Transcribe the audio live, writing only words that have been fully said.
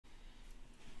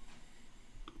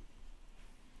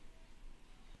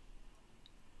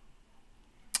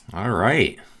All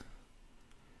right.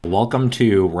 Welcome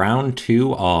to round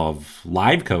 2 of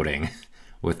live coding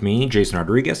with me, Jason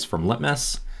Rodriguez from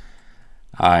Litmus.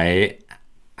 A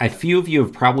few of you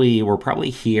were probably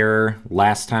here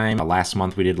last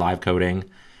month we did live coding,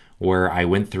 where I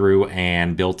went through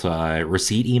and built a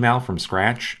receipt email from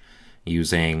scratch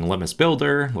using Litmus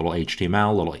Builder, little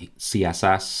HTML, little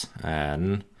CSS,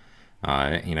 and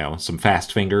some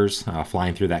fast fingers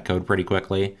flying through that code pretty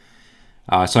quickly.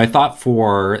 So I thought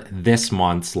for this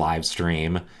month's live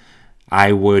stream,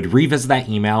 I would revisit that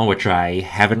email, which I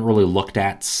haven't really looked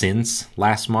at since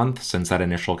last month, since that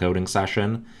initial coding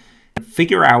session, and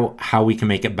figure out how we can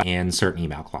make it better in certain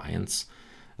email clients.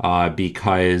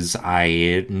 Because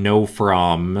I know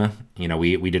from,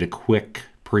 we did a quick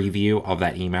preview of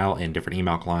that email in different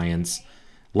email clients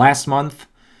last month.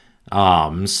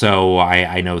 So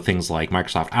I know things like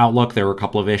Microsoft Outlook, there were a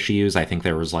couple of issues. I think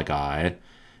there was like a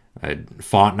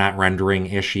font not rendering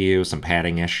issue, some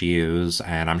padding issues,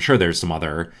 and I'm sure there's some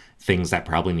other things that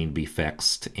probably need to be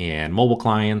fixed in mobile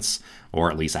clients, or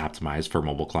at least optimized for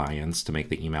mobile clients to make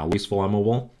the email useful on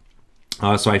mobile.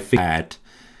 So I figured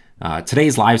that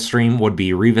today's live stream would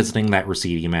be revisiting that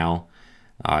receipt email,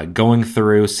 going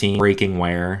through, seeing breaking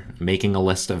where, making a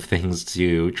list of things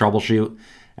to troubleshoot,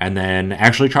 and then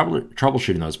actually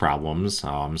troubleshooting those problems.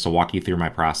 So walk you through my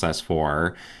process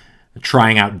for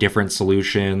trying out different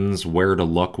solutions, where to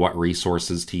look, what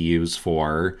resources to use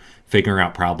for figuring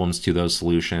out problems to those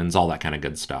solutions, all that kind of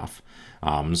good stuff.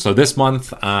 So this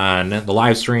month on the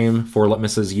live stream for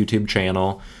Litmus's YouTube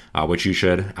channel, which you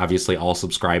should obviously all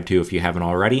subscribe to if you haven't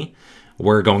already,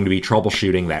 we're going to be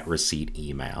troubleshooting that receipt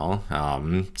email.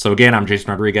 So again, I'm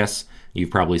Jason Rodriguez.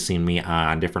 You've probably seen me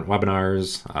on different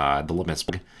webinars, the Litmus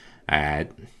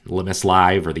at Litmus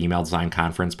Live or the Email Design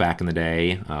Conference back in the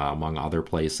day, among other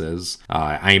places.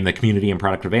 I am the community and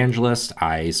product evangelist.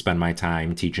 I spend my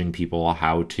time teaching people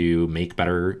how to make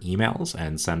better emails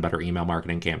and send better email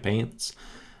marketing campaigns.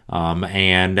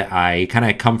 And I kind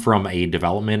of come from a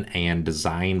development and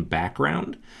design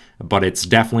background, but it's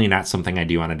definitely not something I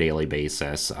do on a daily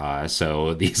basis.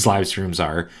 So these live streams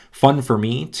are fun for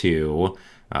me to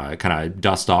kind of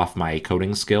dust off my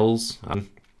coding skills.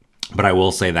 But I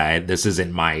will say that this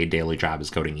isn't my daily job as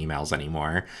coding emails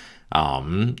anymore.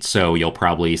 So you'll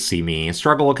probably see me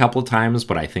struggle a couple of times,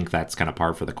 but I think that's kind of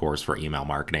par for the course for email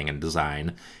marketing and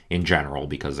design in general,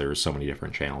 because there's so many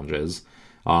different challenges.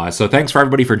 So thanks for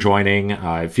everybody for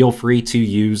joining. Feel free to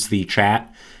use the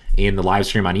chat in the live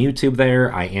stream on YouTube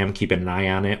there. I am keeping an eye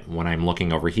on it when I'm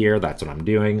looking over here. That's what I'm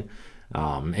doing.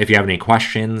 If you have any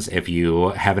questions, if you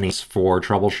have any for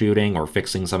troubleshooting or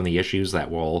fixing some of the issues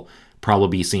that we'll probably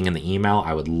be seeing in the email,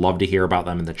 I would love to hear about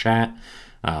them in the chat.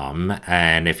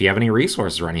 And if you have any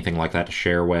resources or anything like that to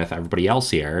share with everybody else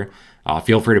here,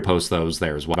 feel free to post those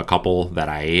there as well. A couple that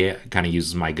I kind of use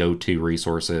as my go-to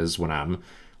resources when I'm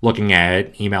looking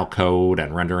at email code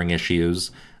and rendering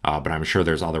issues, but I'm sure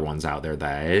there's other ones out there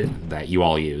that you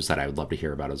all use that I would love to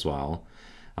hear about as well.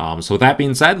 So with that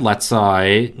being said, let's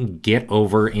get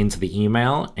over into the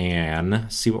email and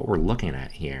see what we're looking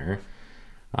at here.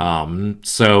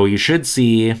 So you should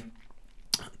see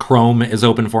Chrome is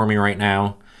open for me right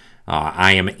now.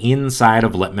 I am inside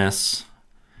of Litmus.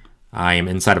 I am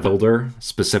inside of Builder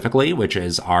specifically, which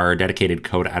is our dedicated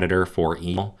code editor for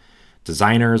email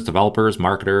designers, developers,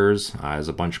 marketers. There's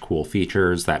a bunch of cool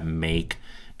features that make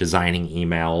designing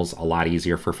emails a lot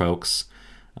easier for folks.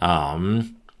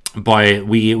 But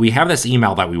we have this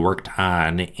email that we worked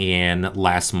on in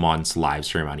last month's live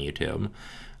stream on YouTube.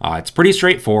 It's pretty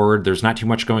straightforward. There's not too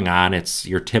much going on. It's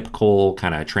your typical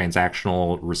kind of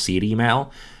transactional receipt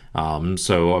email.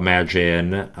 So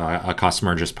imagine a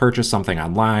customer just purchased something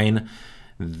online.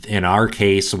 In our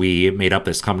case, we made up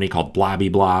this company called Blobby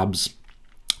Blobs.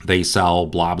 They sell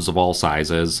blobs of all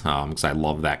sizes, because I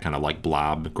love that kind of like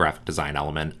blob graphic design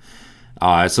element.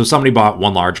 So somebody bought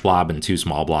one large blob and two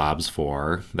small blobs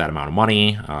for that amount of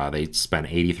money. They spent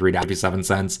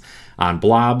 $83.57 on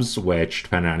blobs, which,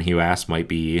 depending on who you ask, might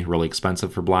be really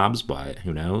expensive for blobs, but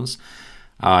who knows.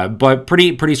 But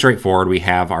pretty straightforward. We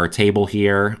have our table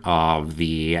here of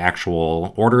the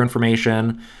actual order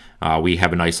information. We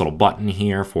have a nice little button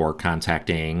here for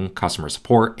contacting customer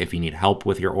support if you need help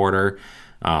with your order.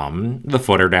 The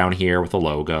footer down here with a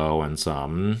logo and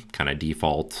some kind of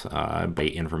default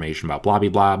information about Blobby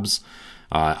Blobs.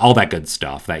 All that good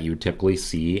stuff that you typically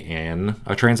see in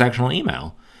a transactional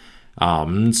email.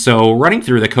 So running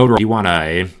through the code, you want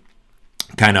to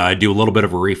kind of do a little bit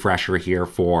of a refresher here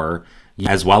for you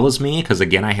as well as me, because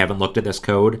again, I haven't looked at this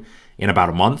code in about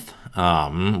a month, a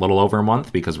little over a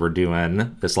month, because we're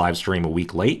doing this live stream a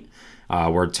week late.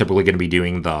 We're typically going to be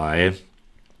doing the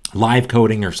live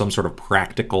coding or some sort of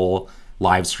practical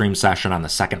live stream session on the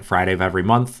second Friday of every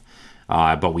month.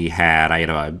 But I had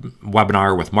a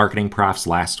webinar with marketing profs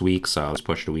last week, so I was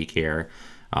pushed a week here.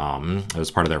 It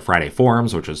was part of their Friday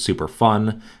forums, which was super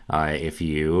fun. If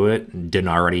you didn't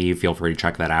already, feel free to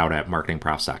check that out at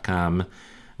marketingprofs.com.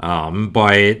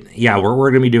 But yeah, we're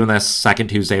going to be doing this second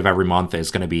Tuesday of every month.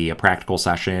 Is going to be a practical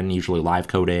session, usually live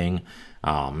coding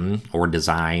or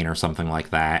design or something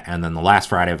like that. And then the last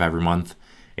Friday of every month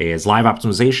is live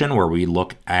optimization, where we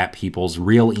look at people's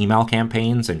real email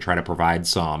campaigns and try to provide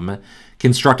some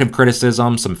constructive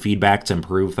criticism, some feedback to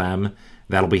improve them.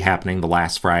 That'll be happening the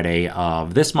last Friday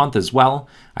of this month as well.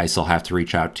 I still have to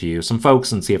reach out to some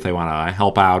folks and see if they want to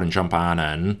help out and jump on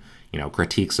and,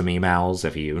 critique some emails.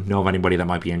 If you know of anybody that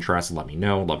might be interested, let me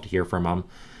know. I'd love to hear from them.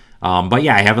 But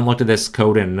yeah, I haven't looked at this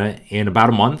code in about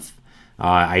a month.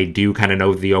 I do kind of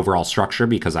know the overall structure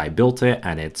because I built it,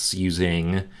 and it's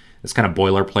using this kind of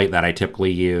boilerplate that I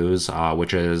typically use,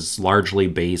 which is largely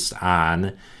based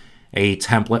on a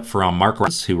template from Mark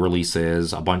Rice, who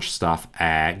releases a bunch of stuff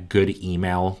at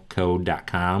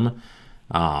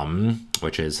goodemailcode.com,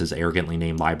 which is his arrogantly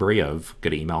named library of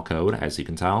good email code, as you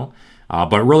can tell.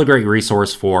 But a really great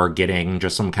resource for getting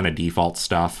just some kind of default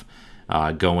stuff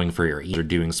going for your email,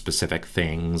 doing specific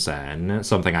things, and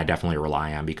something I definitely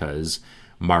rely on because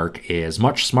Mark is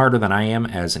much smarter than I am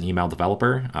as an email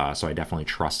developer, so I definitely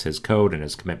trust his code and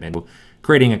his commitment to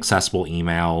creating accessible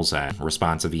emails and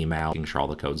responsive email, making sure all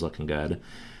the code's looking good.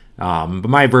 But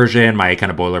my version, my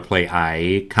kind of boilerplate,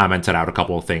 I commented out a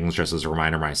couple of things just as a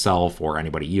reminder myself or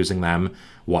anybody using them,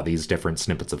 what these different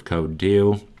snippets of code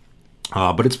do.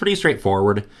 But it's pretty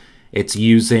straightforward. It's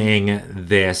using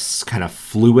this kind of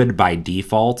fluid by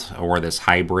default or this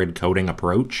hybrid coding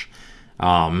approach.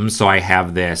 So I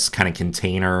have this kind of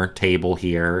container table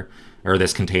here, or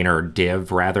this container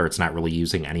div rather. It's not really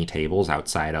using any tables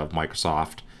outside of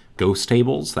Microsoft Ghost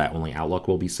tables that only Outlook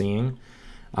will be seeing.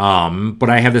 But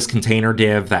I have this container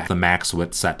div that the max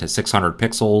width set to 600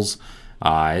 pixels.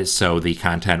 So the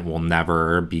content will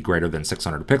never be greater than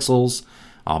 600 pixels.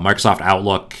 Microsoft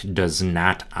Outlook does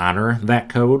not honor that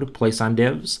code placed on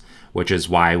divs, which is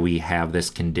why we have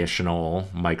this conditional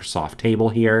Microsoft table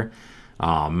here.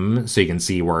 So you can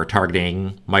see we're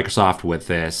targeting Microsoft with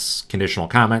this conditional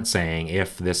comment saying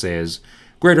if this is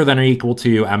greater than or equal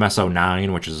to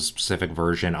MS09, which is a specific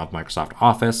version of Microsoft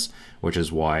Office, which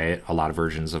is what a lot of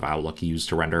versions of Outlook use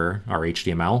to render our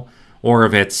HTML, or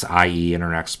if it's IE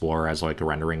Internet Explorer as like a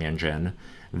rendering engine,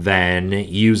 then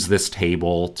use this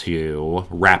table to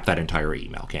wrap that entire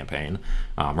email campaign,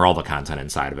 or all the content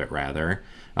inside of it, rather.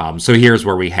 So here's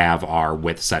where we have our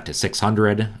width set to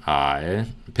 600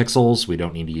 pixels. We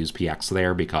don't need to use px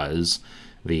there because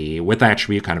the width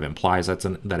attribute kind of implies that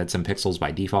it's in pixels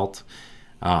by default.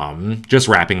 Just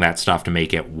wrapping that stuff to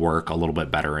make it work a little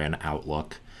bit better in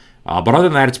Outlook. But other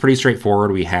than that, it's pretty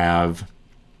straightforward. We have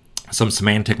some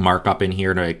semantic markup in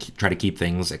here to try to keep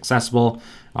things accessible.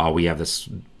 We have this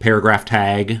paragraph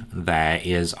tag that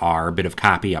is our bit of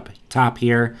copy up top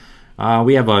here.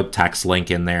 We have a text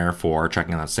link in there for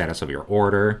checking on the status of your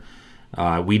order.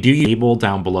 We do use a table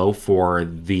down below for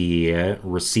the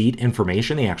receipt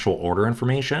information, the actual order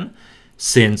information.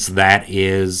 Since that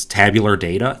is tabular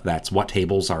data, that's what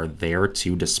tables are there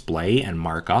to display and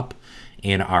mark up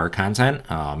in our content.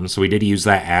 So we did use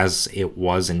that as it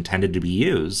was intended to be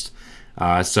used.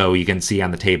 So you can see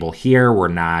on the table here, we're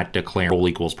not declaring role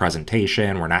equals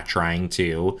presentation. We're not trying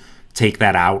to take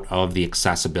that out of the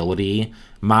accessibility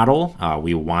model.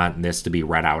 We want this to be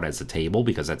read out as a table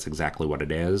because that's exactly what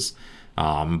it is.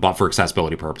 But for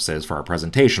accessibility purposes, for our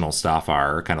presentational stuff,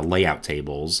 our kind of layout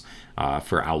tables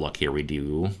for Outlook here, we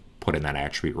do put in that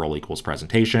attribute role equals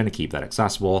presentation to keep that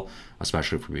accessible,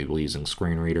 especially for people using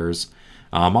screen readers.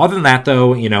 Other than that,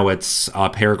 though, it's a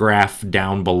paragraph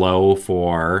down below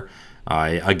for,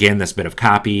 again, this bit of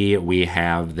copy. We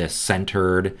have this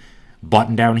centered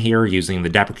button down here using the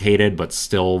deprecated but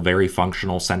still very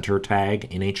functional center tag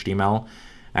in HTML.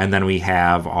 And then we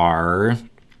have our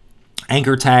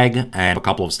anchor tag and a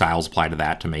couple of styles applied to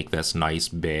that to make this nice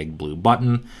big blue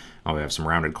button. We have some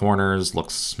rounded corners,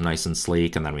 looks nice and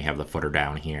sleek, and then we have the footer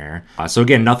down here. So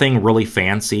again, nothing really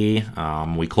fancy.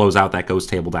 We close out that ghost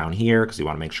table down here because you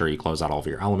want to make sure you close out all of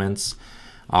your elements.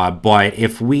 But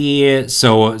if we,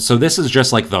 so this is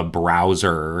just like the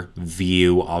browser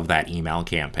view of that email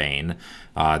campaign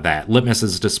that Litmus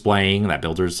is displaying, that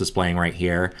Builder is displaying right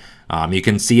here. You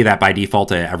can see that by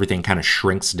default, everything kind of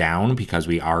shrinks down because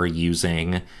we are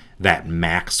using that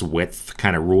max width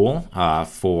kind of rule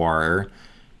for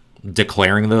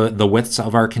declaring the widths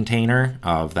of our container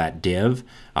of that div.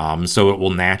 So it will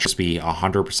naturally be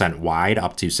 100% wide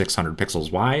up to 600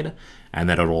 pixels wide, and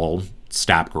then it'll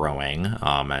stop growing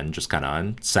and just kind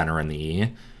of center in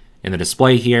the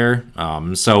display here.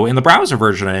 So in the browser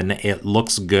version, it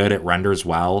looks good. It renders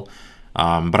well.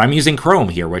 But I'm using Chrome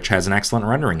here, which has an excellent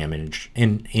rendering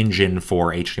engine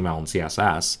for HTML and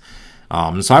CSS.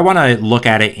 So I want to look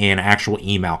at it in actual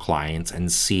email clients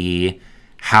and see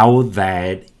how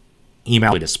that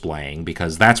email is displaying,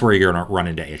 because that's where you're going to run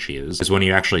into issues. Is when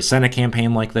you actually send a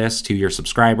campaign like this to your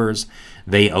subscribers,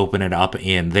 they open it up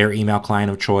in their email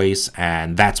client of choice,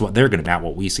 and that's what they're going to, not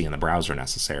what we see in the browser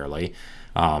necessarily.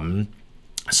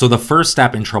 So the first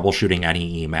step in troubleshooting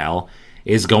any email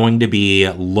is going to be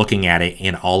looking at it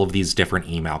in all of these different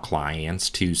email clients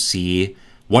to see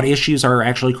what issues are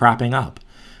actually cropping up.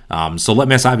 So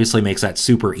Litmus obviously makes that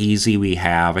super easy. We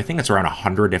have, I think it's around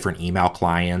 100 different email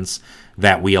clients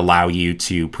that we allow you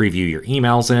to preview your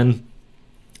emails in.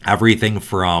 Everything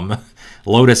from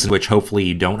Lotus, which hopefully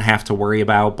you don't have to worry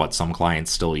about, but some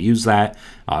clients still use that,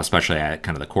 especially at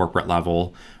kind of the corporate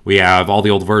level. We have all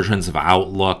the old versions of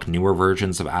Outlook, newer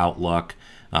versions of Outlook,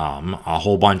 a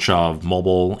whole bunch of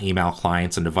mobile email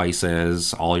clients and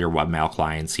devices, all your webmail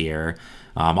clients here,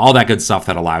 all that good stuff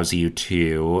that allows you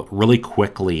to really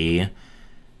quickly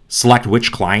select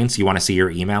which clients you want to see your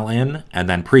email in, and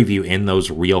then preview in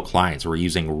those real clients. We're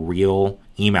using real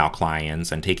email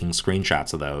clients and taking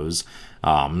screenshots of those.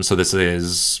 So this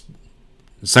is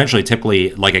essentially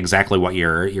typically like exactly what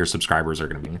your subscribers are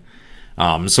going to be.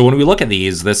 So when we look at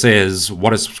these, this is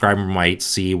what a subscriber might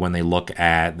see when they look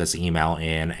at this email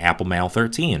in Apple Mail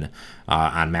 13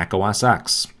 on Mac OS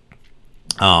X.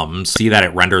 See that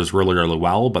it renders really, really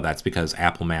well, but that's because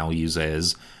Apple Mail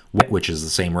uses, which is the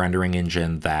same rendering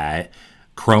engine that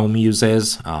Chrome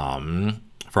uses.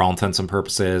 For all intents and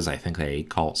purposes, I think they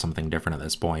call it something different at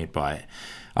this point, but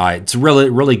it's really,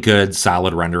 really good,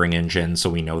 solid rendering engine, so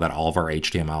we know that all of our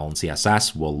HTML and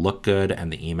CSS will look good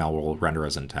and the email will render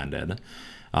as intended.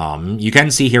 You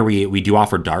can see here we do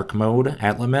offer dark mode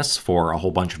at Litmus for a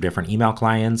whole bunch of different email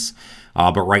clients,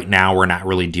 but right now we're not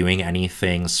really doing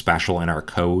anything special in our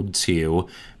code to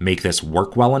make this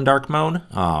work well in dark mode.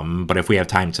 But if we have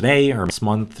time today or this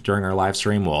month during our live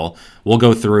stream, we'll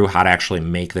go through how to actually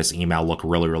make this email look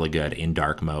really, really good in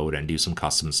dark mode and do some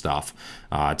custom stuff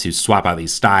to swap out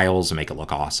these styles and make it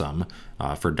look awesome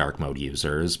for dark mode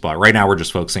users. But right now we're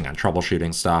just focusing on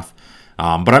troubleshooting stuff.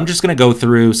 But I'm just going to go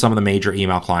through some of the major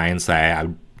email clients that I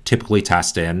typically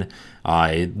test in.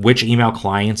 Which email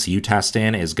clients you test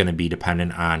in is going to be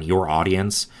dependent on your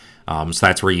audience. So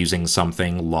that's where using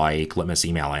something like Litmus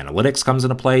Email Analytics comes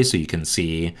into play, so you can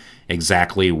see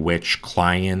exactly which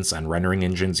clients and rendering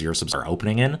engines your subs are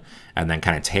opening in, and then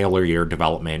kind of tailor your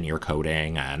development, your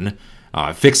coding, and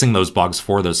fixing those bugs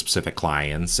for those specific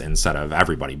clients instead of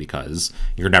everybody, because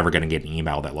you're never going to get an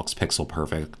email that looks pixel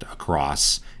perfect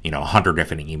across 100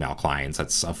 different email clients.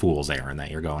 That's a fool's errand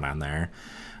that you're going on there.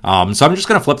 So I'm just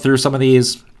going to flip through some of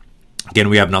these. Again,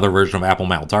 we have another version of Apple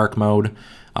Mail Dark Mode.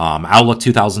 Outlook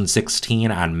 2016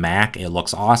 on Mac, it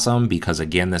looks awesome because,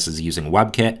 again, this is using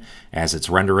WebKit as its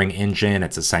rendering engine.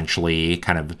 It's essentially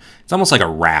it's almost like a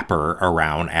wrapper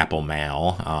around Apple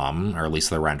Mail, or at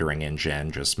least the rendering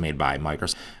engine just made by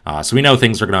Microsoft. So we know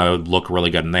things are going to look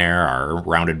really good in there. Our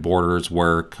rounded borders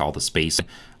work, all the spacing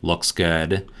looks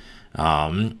good.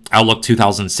 Outlook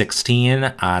 2016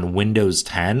 on Windows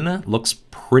 10 looks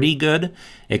pretty good,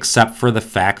 except for the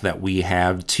fact that we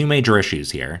have two major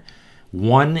issues here.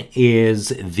 One is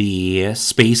the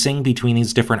spacing between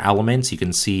these different elements. You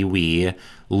can see we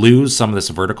lose some of this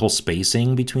vertical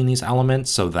spacing between these elements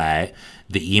so that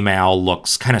the email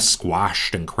looks kind of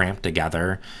squashed and cramped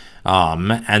together.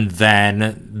 And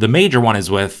then the major one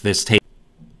is with this table.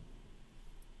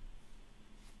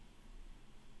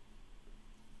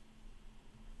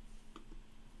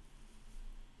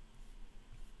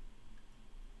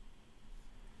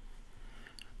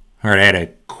 All right, I had a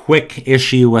quick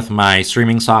issue with my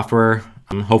streaming software.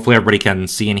 Hopefully everybody can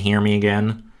see and hear me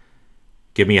again.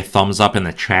 Give me a thumbs up in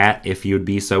the chat if you'd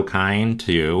be so kind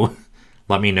to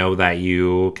let me know that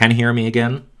you can hear me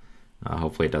again.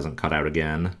 Hopefully it doesn't cut out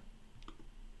again.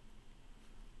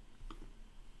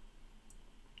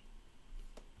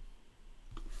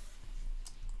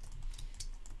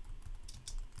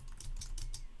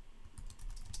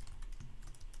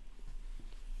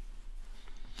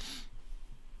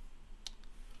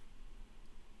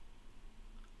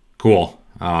 Cool.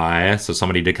 So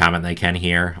somebody did comment they can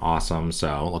hear. Awesome.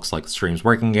 So looks like the stream's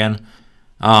working again.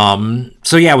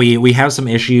 So yeah, we have some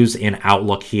issues in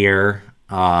Outlook here.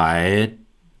 The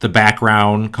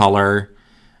background color,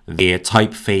 the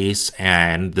typeface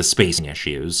and the spacing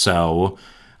issues. So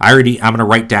I'm going to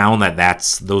write down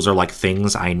that those are like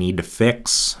things I need to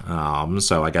fix.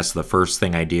 So I guess the first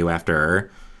thing I do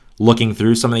after looking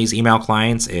through some of these email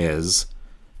clients is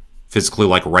physically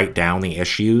like write down the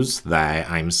issues that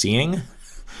I'm seeing.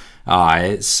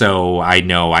 So I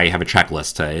know I have a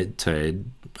checklist to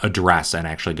address and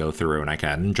actually go through, and I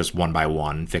can just one by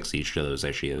one fix each of those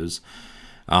issues.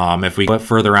 If we go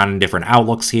further on in different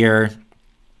outlooks here,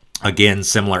 again,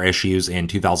 similar issues in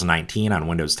 2019 on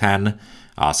Windows 10.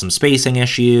 Some spacing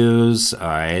issues,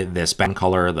 this background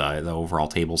color, the overall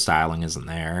table styling isn't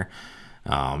there.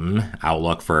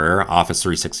 Outlook for Office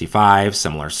 365,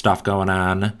 similar stuff going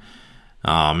on.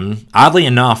 Oddly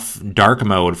enough, dark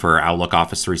mode for Outlook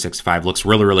Office 365 looks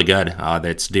really, really good.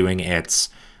 It's doing its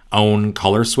own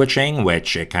color switching,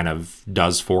 which it kind of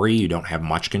does for you. You don't have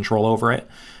much control over it.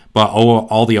 But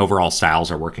all the overall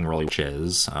styles are working really, which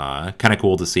is kind of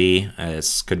cool to see.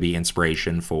 This could be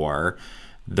inspiration for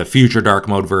the future dark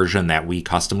mode version that we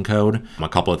custom code. A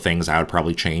couple of things I would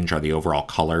probably change are the overall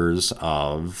colors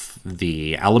of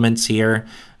the elements here,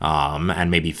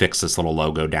 and maybe fix this little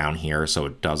logo down here so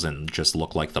it doesn't just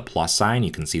look like the plus sign.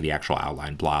 You can see the actual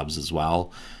outline blobs as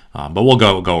well. But we'll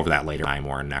go over that later time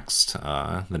or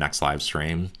the next live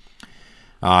stream.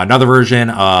 Another version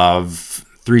of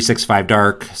 365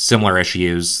 Dark, similar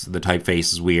issues. The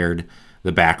typeface is weird.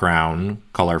 The background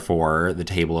color for the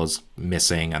table is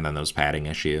missing, and then those padding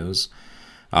issues.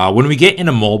 When we get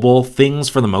into mobile, things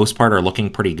for the most part are looking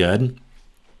pretty good,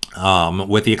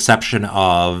 with the exception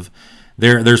of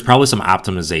there's probably some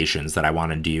optimizations that I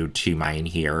want to do to mine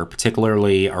here,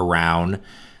 particularly around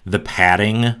the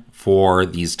padding for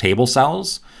these table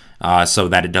cells, so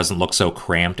that it doesn't look so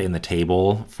cramped in the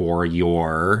table for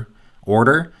your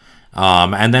order.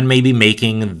 And then maybe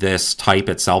making this type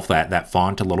itself, that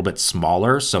font, a little bit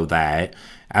smaller so that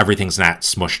everything's not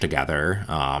smushed together.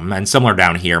 And similar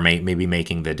down here, maybe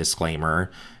making the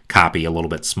disclaimer copy a little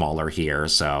bit smaller here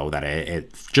so that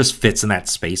it just fits in that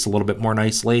space a little bit more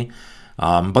nicely.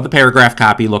 But the paragraph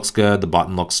copy looks good. The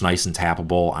button looks nice and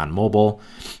tappable on mobile.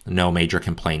 No major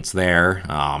complaints there.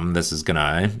 This is going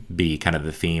to be kind of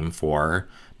the theme for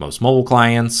most mobile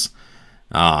clients.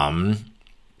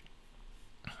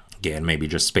 Again, maybe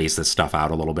just space this stuff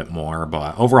out a little bit more.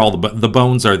 But overall, the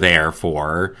bones are there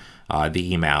for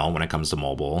the email when it comes to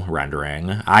mobile rendering.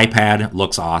 iPad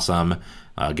looks awesome.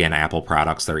 Again, Apple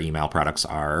products, their email products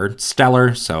are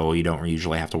stellar, so you don't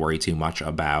usually have to worry too much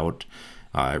about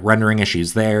rendering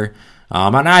issues there.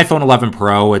 On iPhone 11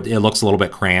 Pro, it looks a little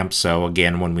bit cramped, so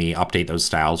again, when we update those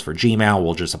styles for Gmail,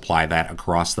 we'll just apply that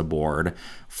across the board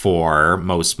for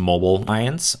most mobile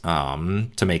clients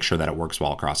to make sure that it works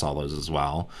well across all those as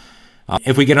well.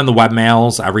 If we get on the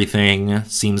webmails, everything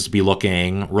seems to be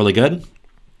looking really good,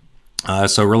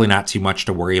 so really not too much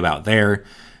to worry about there.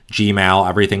 Gmail,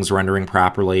 everything's rendering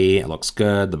properly. It looks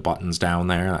good. The button's down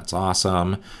there. That's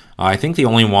awesome. I think the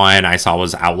only one I saw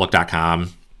was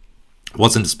Outlook.com.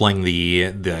 Wasn't displaying the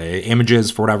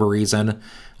images for whatever reason,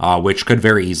 which could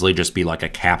very easily just be like a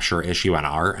capture issue on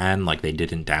our end, like they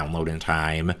didn't download in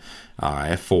time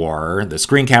for the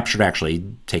screen capture to actually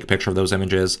take a picture of those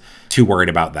images. Too worried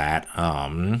about that.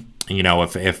 You know,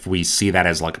 if we see that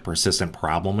as like a persistent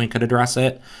problem, we could address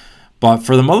it. But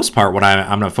for the most part, what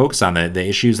I'm going to focus on, the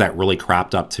issues that really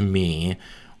cropped up to me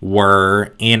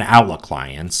were in Outlook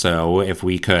clients. So if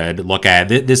we could look at,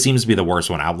 this seems to be the worst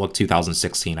one, Outlook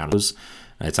 2016 on Windows.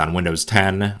 It's on Windows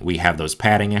 10. We have those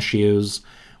padding issues.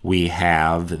 We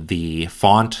have the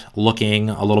font looking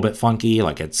a little bit funky,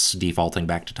 like it's defaulting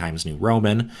back to Times New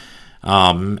Roman.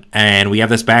 And we have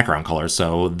this background color.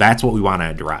 So that's what we want to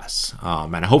address.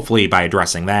 And hopefully by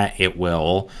addressing that, it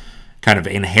will kind of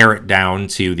inherit down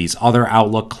to these other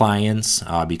Outlook clients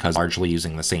because largely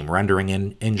using the same rendering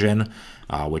engine,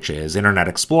 which is Internet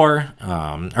Explorer,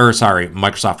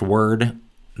 Microsoft Word,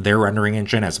 their rendering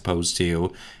engine, as opposed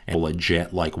to a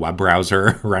legit like web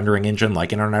browser rendering engine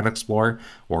like Internet Explorer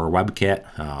or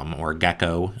WebKit or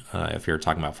Gecko if you're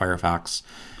talking about Firefox.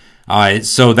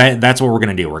 So that's what we're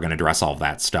going to do. We're going to address all of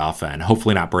that stuff and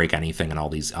hopefully not break anything in all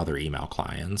these other email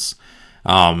clients.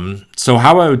 So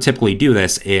how I would typically do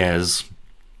this is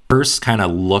first kind of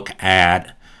look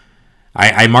at,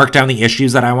 I mark down the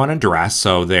issues that I want to address.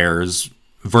 So there's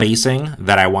spacing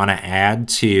that I want to add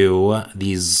to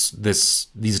these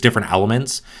different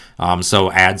elements.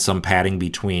 So add some padding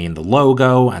between the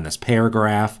logo and this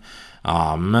paragraph,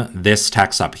 this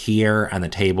text up here and the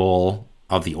table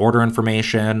of the order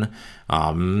information,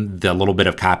 the little bit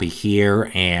of copy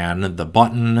here and the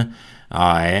button.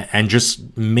 and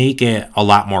just make it a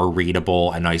lot more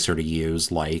readable and nicer to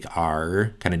use, like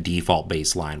our kind of default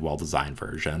baseline well-designed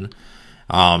version.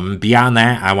 Beyond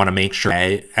that, I want to make sure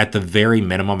that at the very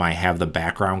minimum, I have the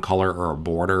background color or a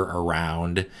border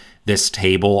around this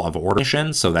table of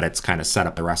ordination so that it's kind of set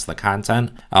up the rest of the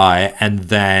content. And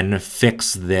then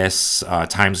fix this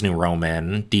Times New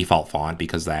Roman default font,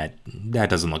 because that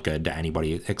doesn't look good to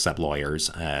anybody except lawyers,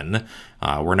 and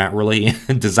we're not really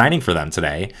designing for them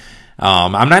today.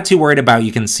 I'm not too worried about,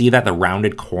 you can see that the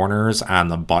rounded corners on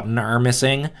the button are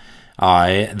missing.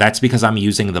 That's because I'm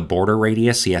using the border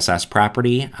radius CSS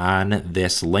property on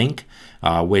this link,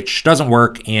 which doesn't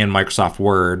work in Microsoft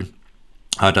Word.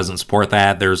 Doesn't support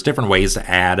that. There's different ways to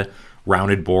add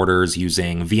rounded borders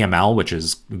using VML, which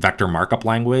is vector markup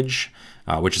language,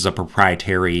 which is a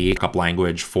proprietary markup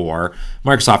language for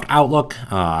Microsoft Outlook,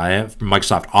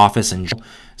 Microsoft Office, and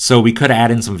so we could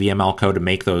add in some VML code to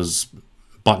make those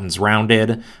buttons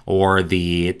rounded or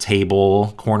the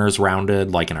table corners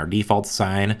rounded like in our default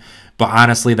design. But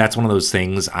honestly, that's one of those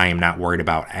things I am not worried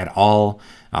about at all.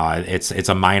 It's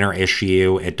a minor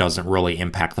issue. It doesn't really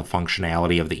impact the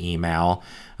functionality of the email.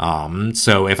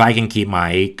 So if I can keep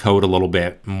my code a little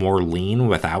bit more lean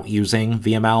without using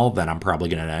VML, then I'm probably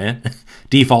going to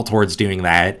default towards doing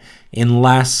that,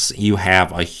 unless you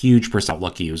have a huge percent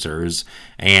Outlook users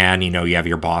and, you have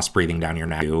your boss breathing down your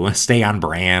neck to stay on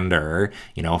brand or,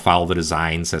 follow the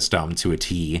design system to a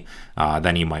T,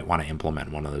 then you might want to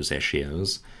implement one of those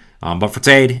issues. But for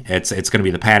today, it's going to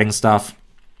be the padding stuff.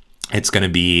 It's going to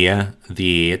be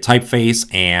the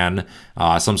typeface and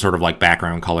some sort of like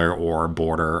background color or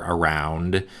border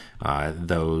around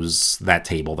that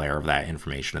table there of that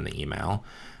information in the email.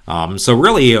 So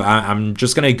really, I'm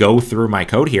just going to go through my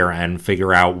code here and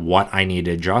figure out what I need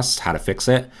to adjust, how to fix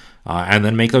it, and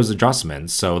then make those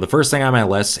adjustments. So the first thing on my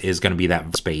list is going to be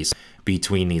that space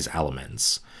between these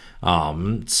elements.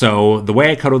 So the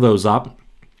way I coded those up,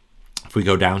 if we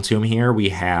go down to them here, we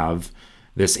have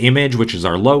this image, which is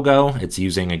our logo. It's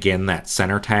using, again, that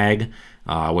center tag,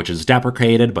 which is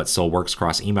deprecated, but still works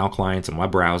across email clients and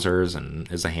web browsers and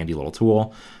is a handy little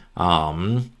tool.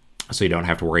 So you don't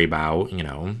have to worry about,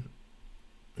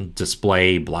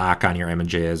 display block on your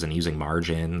images and using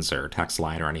margins or text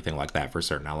line or anything like that for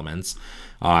certain elements.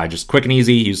 Just quick and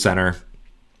easy, use center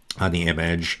on the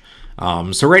image.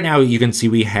 So right now you can see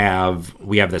we have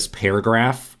this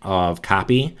paragraph of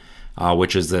copy,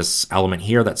 which is this element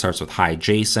here that starts with hi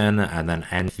JSON and then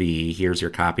here's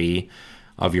your copy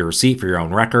of your receipt for your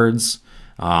own records.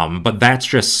 But that's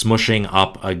just smushing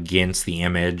up against the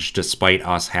image despite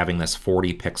us having this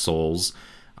 40 pixels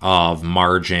of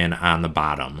margin on the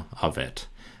bottom of it.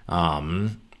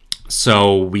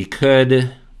 So we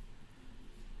could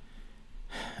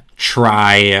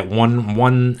try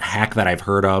one hack that I've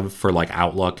heard of for like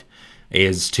Outlook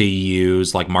is to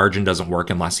use, like, margin doesn't work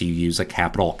unless you use a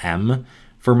capital M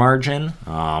for margin.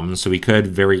 So we could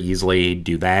very easily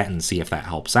do that and see if that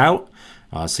helps out.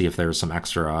 See if there's some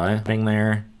extra thing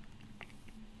there.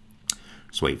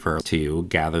 Just wait for it to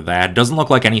gather that. Doesn't look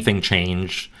like anything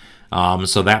changed.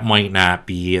 So that might not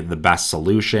be the best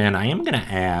solution. I am going to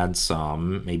add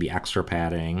some maybe extra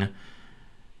padding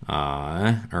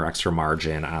or extra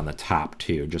margin on the top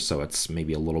too, just so it's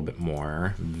maybe a little bit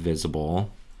more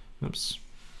visible. Oops.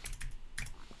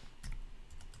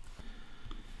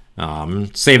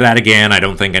 Save that again. I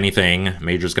don't think anything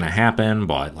major is going to happen,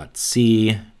 but let's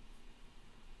see.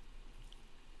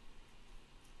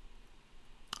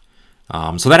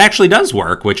 So that actually does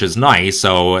work, which is nice.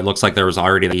 So it looks like there was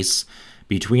already a space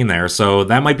between there. So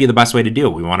that might be the best way to do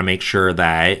it. We want to make sure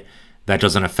that that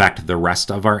doesn't affect the rest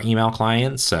of our email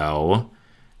client. So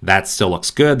that still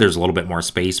looks good. There's a little bit more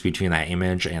space between that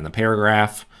image and the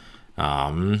paragraph.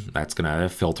 That's going to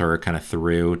filter kind of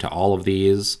through to all of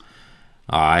these.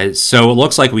 So it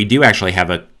looks like we do actually have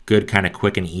a good kind of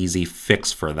quick and easy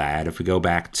fix for that. If we go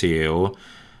back to,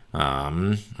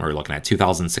 we're looking at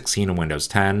 2016 in Windows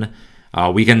 10,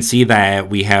 we can see that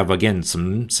we have, again,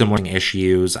 some similar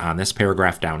issues on this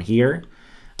paragraph down here.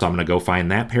 So I'm going to go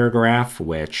find that paragraph,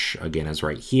 which, again, is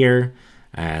right here,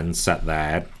 and set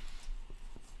that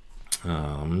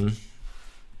to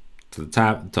the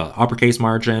top, to uppercase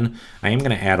margin. I am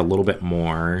going to add a little bit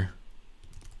more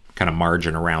kind of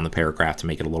margin around the paragraph to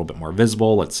make it a little bit more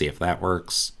visible. Let's see if that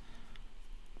works.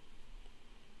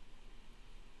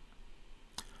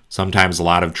 Sometimes a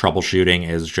lot of troubleshooting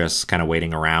is just kind of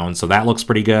waiting around, so that looks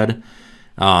pretty good.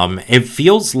 It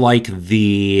feels like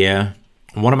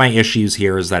one of my issues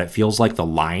here is that it feels like the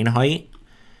line height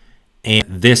And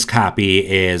this copy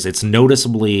it's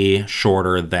noticeably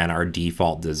shorter than our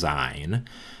default design.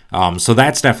 So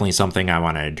that's definitely something I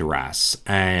want to address.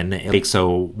 And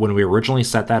so when we originally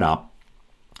set that up,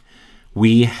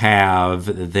 we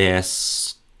have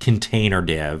this container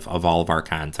div of all of our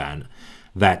content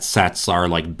that sets our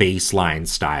like baseline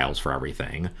styles for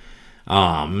everything.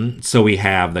 So we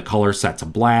have the color set to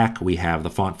black. We have the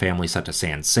font family set to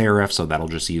sans serif, so that'll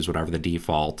just use whatever the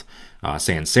default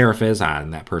sans serif is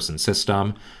on that person's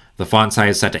system. The font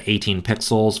size set to 18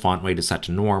 pixels. Font weight is set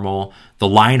to normal. The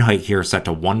line height here is set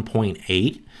to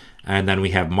 1.8. And then we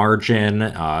have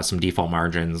margin, some default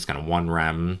margins, kind of 1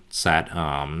 rem set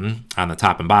on the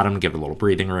top and bottom, give it a little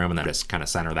breathing room, and then just kind of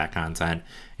center that content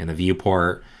in the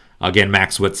viewport. Again,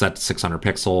 max width set to 600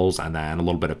 pixels, and then a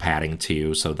little bit of padding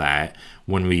too, so that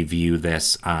when we view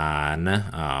this on,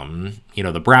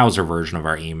 the browser version of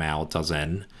our email, it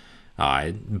doesn't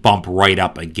bump right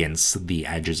up against the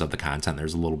edges of the content.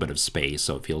 There's a little bit of space,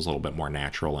 so it feels a little bit more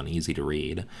natural and easy to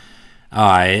read.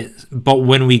 But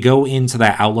when we go into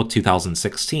that Outlook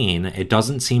 2016, it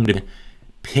doesn't seem to be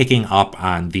picking up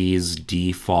on these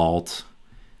default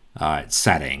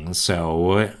settings.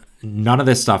 So none of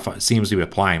this stuff seems to be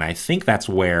applying. I think that's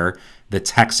where the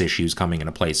text issue is coming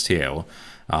into place too.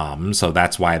 So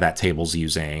that's why that table's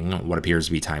using what appears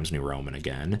to be Times New Roman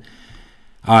again.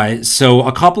 So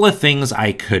a couple of things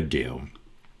I could do.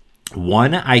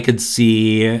 One, I could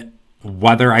see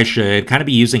whether I should kind of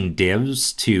be using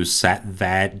divs to set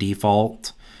that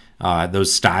default,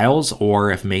 those styles,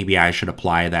 or if maybe I should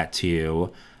apply that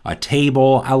to a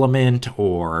table element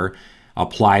or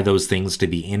apply those things to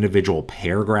the individual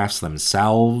paragraphs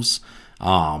themselves.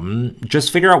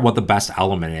 Just figure out what the best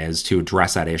element is to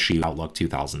address that issue Outlook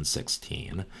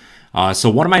 2016. So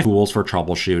one of my tools for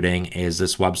troubleshooting is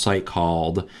this website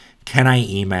called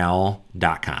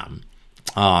caniemail.com.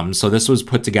 So this was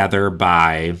put together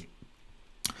by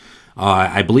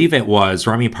I believe it was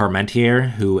Remy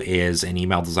Parmentier, who is an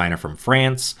email designer from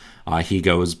France. He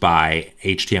goes by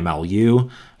HTMLU,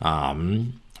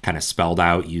 kind of spelled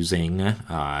out using,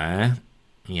 what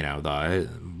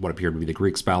appeared to be the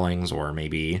Greek spellings, or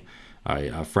maybe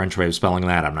a French way of spelling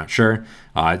that. I'm not sure.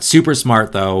 It's super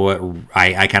smart, though.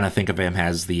 I kind of think of him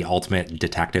as the ultimate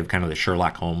detective, kind of the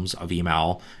Sherlock Holmes of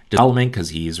email development, because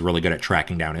he's really good at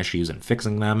tracking down issues and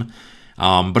fixing them.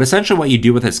 But essentially what you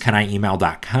do with this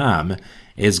caniemail.com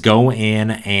is go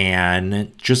in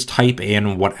and just type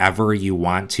in whatever you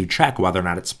want to check whether or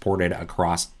not it's supported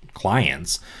across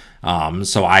clients.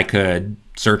 So I could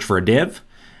search for a div,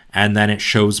 and then it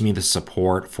shows me the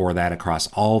support for that across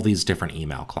all these different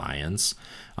email clients.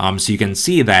 So you can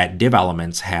see that div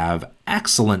elements have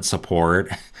excellent support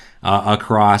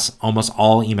across almost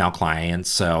all email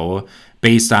clients. So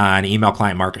based on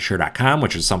emailclientmarketshare.com,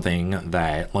 which is something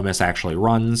that Limis actually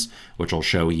runs, which will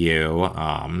show you,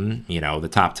 the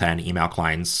top 10 email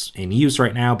clients in use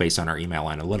right now based on our email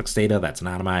analytics data that's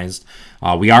anonymized.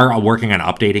 We are working on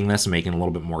updating this and making it a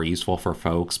little bit more useful for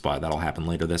folks, but that'll happen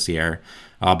later this year.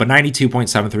 But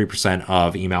 92.73%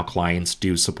 of email clients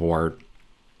do support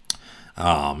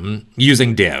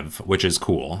using div, which is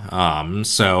cool.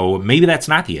 So maybe that's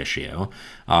not the issue.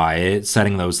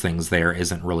 Setting those things there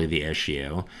isn't really the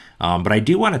issue. But I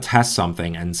do want to test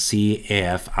something and see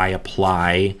if I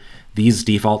apply these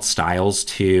default styles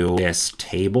to this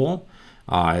table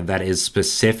that is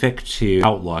specific to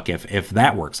Outlook, if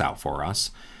that works out for us.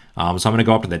 So I'm going to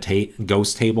go up to the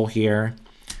ghost table here,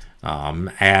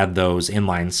 add those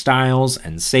inline styles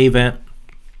and save it.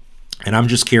 And I'm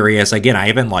just curious, again, I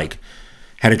haven't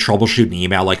had a troubleshooting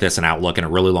email like this in Outlook in a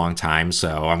really long time,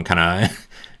 so I'm kind of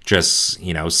just,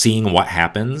 seeing what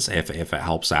happens if it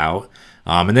helps out.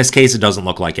 In this case, it doesn't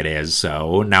look like it is,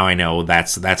 so now I know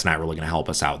that's not really going to help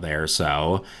us out there.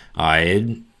 So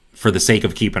for the sake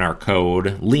of keeping our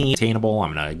code lean, attainable,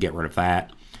 I'm going to get rid of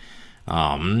that.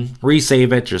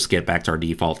 Resave it, just get back to our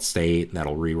default state.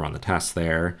 That'll rerun the test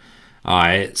there.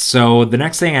 So the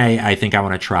next thing I think I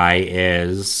want to try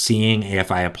is seeing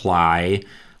if I apply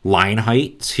line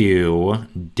height to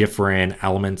different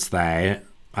elements that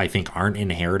I think aren't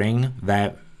inheriting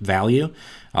that value,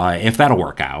 if that'll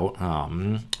work out.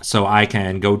 So I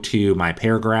can go to my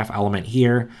paragraph element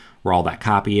here where all that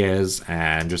copy is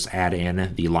and just add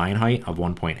in the line height of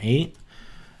 1.8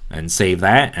 and save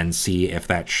that and see if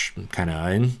that kind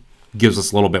of gives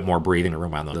us a little bit more breathing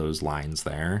room on those lines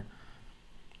there.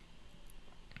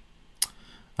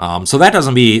 So that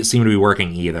doesn't seem to be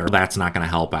working either. That's not going to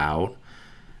help out.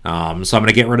 So I'm going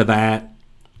to get rid of that.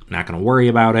 Not going to worry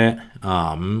about it.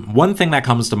 One thing that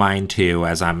comes to mind too,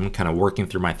 as I'm kind of working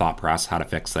through my thought process how to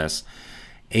fix this,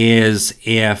 is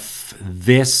if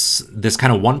if this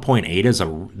kind of 1.8 is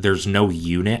there's no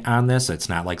unit on this. It's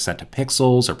not like set to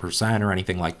pixels or percent or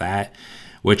anything like that,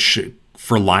 which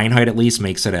for line height at least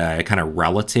makes it a kind of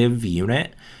relative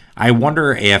unit. I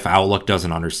wonder if Outlook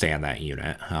doesn't understand that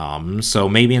unit. So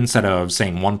maybe instead of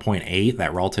saying 1.8,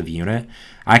 that relative unit,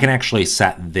 I can actually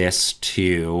set this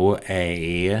to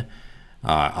a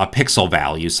pixel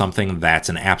value, something that's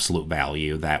an absolute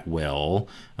value that will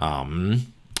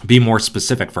be more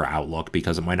specific for Outlook,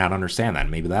 because it might not understand that.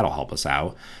 Maybe that'll help us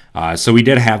out. So we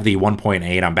did have the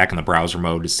 1.8. I'm back in the browser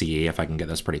mode to see if I can get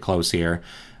this pretty close here.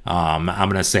 I'm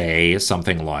going to say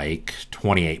something like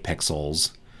 28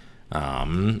 pixels.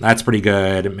 That's pretty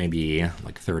good. Maybe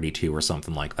like 32 or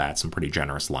something like that. Some pretty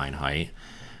generous line height.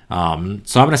 So I'm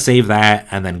going to save that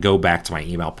and then go back to my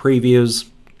email previews.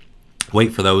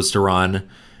 Wait for those to run.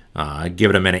 Give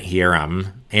it a minute here. I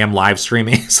am live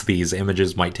streaming, so these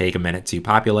images might take a minute to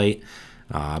populate.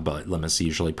 But Limits is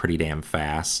usually pretty damn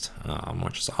fast,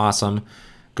 which is awesome.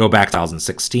 Go back to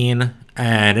 2016,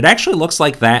 and it actually looks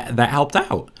like that helped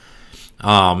out.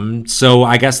 So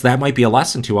I guess that might be a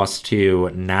lesson to us to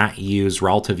not use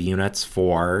relative units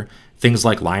for things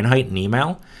like line height and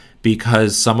email,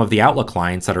 because some of the Outlook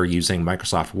clients that are using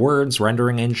Microsoft Word's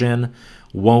rendering engine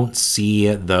won't see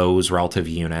those relative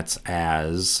units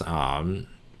as kind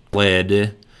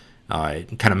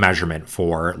of measurement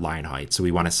for line height. So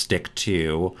we want to stick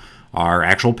to our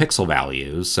actual pixel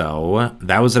values. So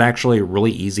that was actually a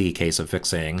really easy case of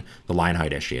fixing the line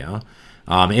height issue.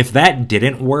 If that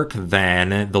didn't work,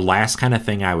 then the last kind of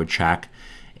thing I would check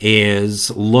is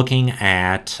looking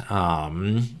at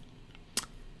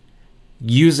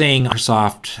using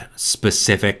Microsoft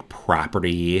specific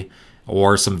property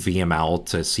or some VML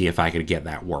to see if I could get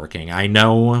that working. I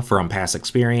know from past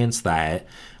experience that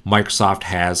Microsoft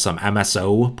has some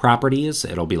MSO properties.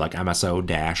 It'll be like MSO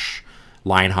dash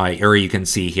line height, or you can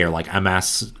see here like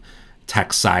MS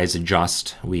text size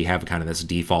adjust. We have kind of this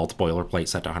default boilerplate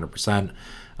set to 100%.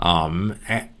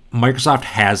 Microsoft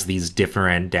has these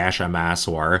different dash MS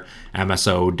or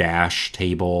MSO dash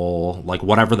table, like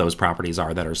whatever those properties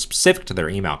are that are specific to their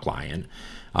email client.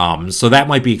 So that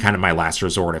might be kind of my last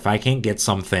resort. If I can't get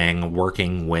something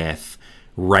working with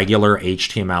regular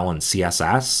HTML and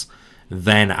CSS,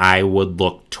 then I would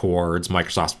look towards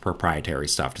Microsoft's proprietary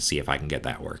stuff to see if I can get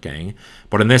that working.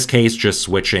 But in this case, just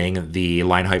switching the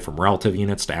line height from relative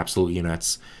units to absolute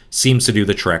units seems to do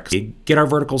the trick. We get our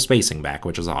vertical spacing back,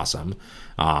 which is awesome.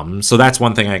 So that's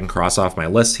one thing I can cross off my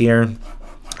list here.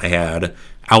 I had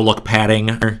Outlook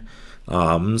padding.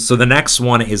 So the next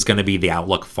one is going to be the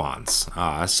Outlook fonts.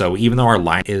 So even though our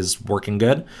line is working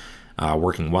good,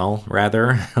 working well,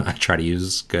 rather, I try to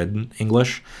use good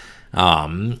English,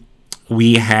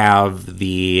 we have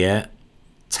the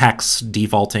text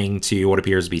defaulting to what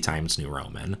appears to be Times New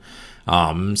Roman.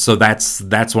 So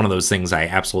that's one of those things I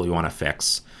absolutely want to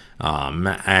fix.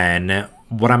 And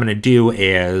what I'm going to do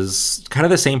is kind of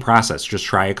the same process, just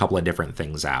try a couple of different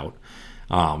things out.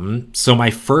 So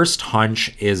my first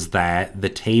hunch is that the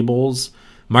tables,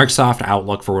 Microsoft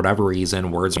Outlook, for whatever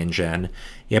reason, Word's engine,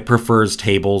 it prefers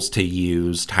tables to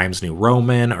use Times New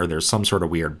Roman, or there's some sort of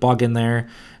weird bug in there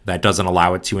that doesn't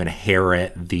allow it to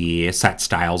inherit the set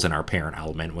styles in our parent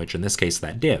element, which in this case,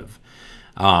 that div.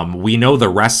 We know the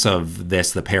rest of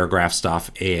this, the paragraph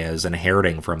stuff, is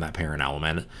inheriting from that parent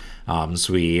element.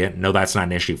 So we know that's not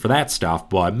an issue for that stuff,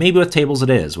 but maybe with tables it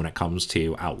is when it comes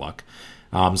to Outlook.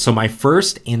 So my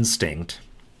first instinct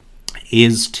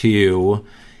is to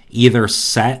either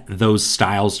set those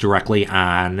styles directly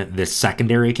on this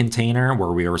secondary container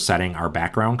where we were setting our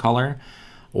background color,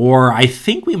 or I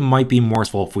think we might be more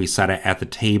useful if we set it at the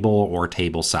table or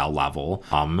table cell level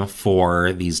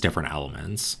for these different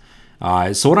elements.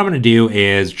 So what I'm going to do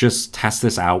is just test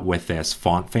this out with this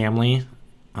font family.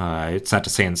 It's set to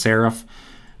sans serif.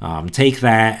 Take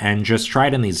that and just try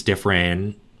it in these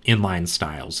different inline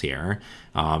styles here.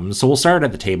 So we'll start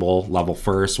at the table level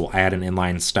first. We'll add an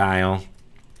inline style.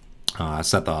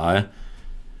 Set the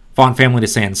font family to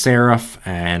sans serif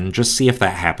and just see if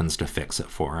that happens to fix it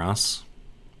for us.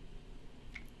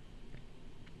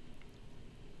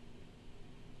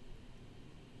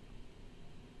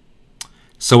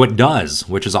 So it does,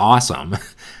 which is awesome.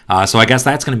 So I guess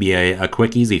that's going to be a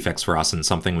quick, easy fix for us and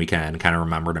something we can kind of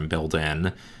remember and build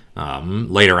in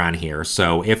later on here.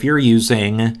 So if you're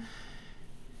using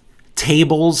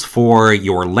tables for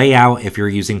your layout, if you're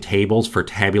using tables for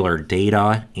tabular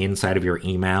data inside of your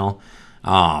email,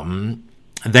 then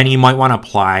you might want to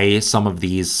apply some of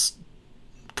these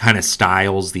kind of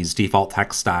styles, these default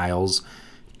text styles,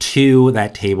 to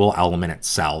that table element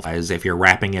itself. As if you're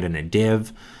wrapping it in a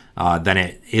div, then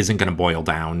it isn't going to boil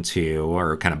down to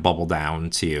or kind of bubble down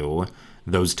to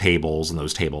those tables and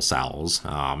those table cells.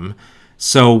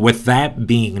 So with that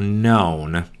being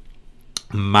known,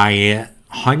 my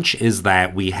hunch is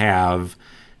that we have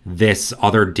this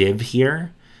other div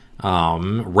here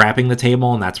wrapping the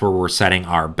table, and that's where we're setting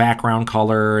our background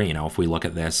color. You know, if we look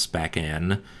at this back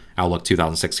in Outlook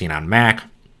 2016 on Mac,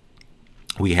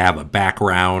 we have a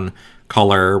background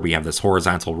color, we have this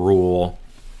horizontal rule,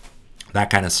 that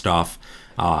kind of stuff,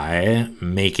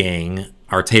 making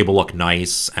our table look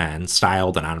nice and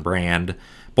styled and on brand,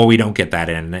 but we don't get that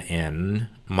in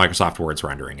Microsoft Word's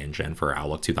rendering engine for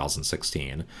Outlook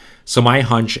 2016. So my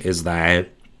hunch is that,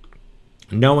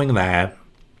 knowing that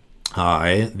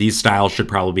these styles should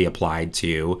probably be applied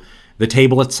to the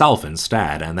table itself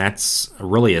instead, and that's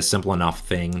really a simple enough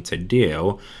thing to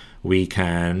do. We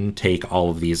can take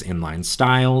all of these inline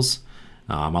styles.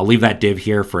 I'll leave that div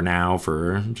here for now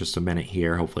for just a minute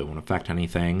here. Hopefully it won't affect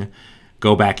anything.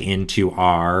 Go back into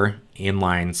our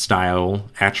inline style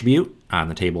attribute on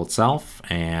the table itself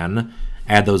and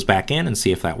add those back in and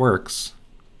see if that works.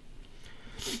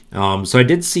 So I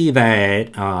did see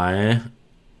that,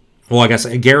 well, I guess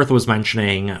Gareth was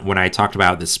mentioning when I talked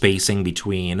about the spacing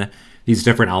between these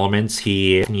different elements,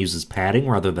 he uses padding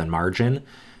rather than margin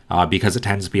because it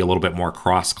tends to be a little bit more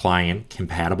cross-client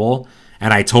compatible.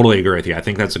 And I totally agree with you. I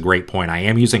think that's a great point. I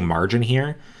am using margin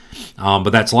here, but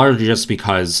that's largely just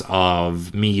because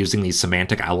of me using these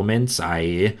semantic elements.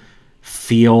 I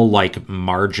feel like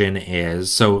margin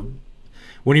is... So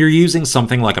when you're using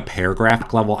something like a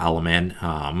paragraph level element,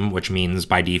 which means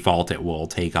by default it will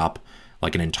take up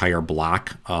like an entire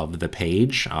block of the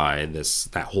page,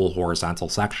 that whole horizontal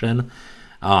section.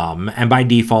 And by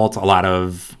default, a lot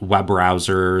of web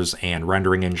browsers and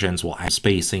rendering engines will add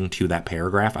spacing to that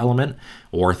paragraph element,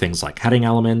 or things like heading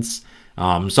elements.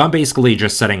 So I'm basically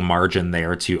just setting margin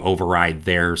there to override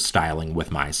their styling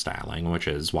with my styling, which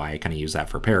is why I kind of use that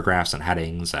for paragraphs and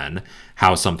headings and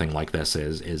how something like this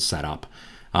is set up.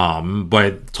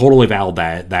 But totally valid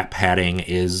that padding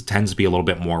tends to be a little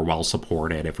bit more well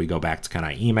supported. If we go back to kind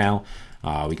of email,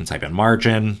 we can type in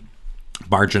margin.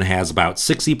 Margin has about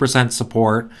 60%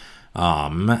 support,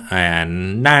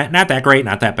 and not that great,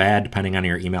 not that bad, depending on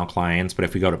your email clients. But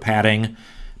if we go to padding,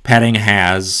 padding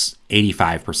has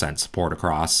 85% support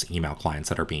across email clients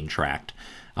that are being tracked.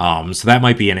 So that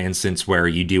might be an instance where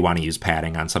you do want to use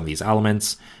padding on some of these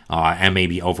elements, and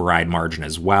maybe override margin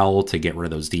as well to get rid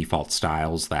of those default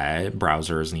styles that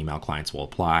browsers and email clients will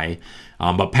apply.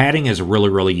 But padding is really,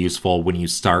 really useful when you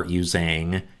start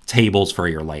using tables for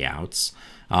your layouts.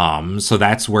 So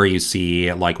that's where you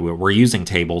see, like, we're using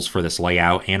tables for this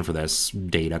layout and for this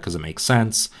data because it makes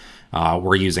sense.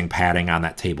 We're using padding on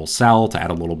that table cell to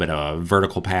add a little bit of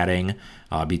vertical padding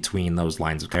between those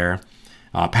lines of care.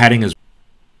 Padding is...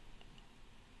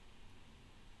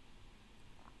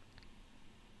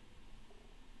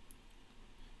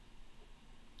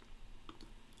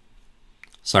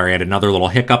 Sorry, I had another little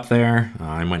hiccup there.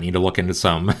 I might need to look into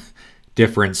some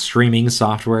different streaming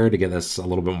software to get this a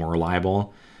little bit more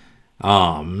reliable.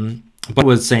 But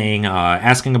was saying,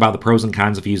 asking about the pros and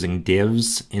cons of using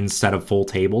divs instead of full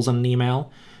tables in an email.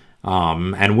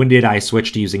 And when did I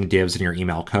switch to using divs in your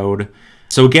email code?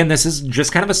 So again, this is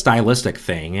just kind of a stylistic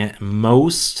thing.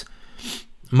 Most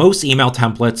email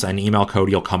templates and email code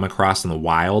you'll come across in the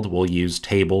wild will use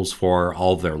tables for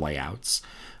all of their layouts.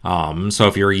 So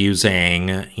if you're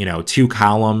using, 2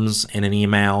 columns in an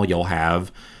email, you'll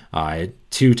have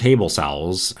 2 table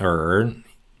cells, or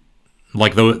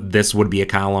like this would be a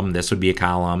column, this would be a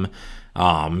column.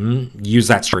 Use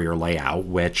that for your layout,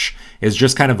 which is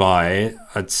just kind of a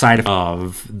side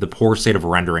of the poor state of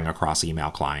rendering across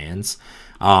email clients.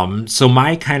 So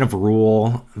my kind of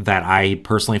rule that I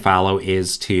personally follow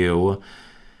is to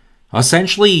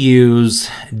essentially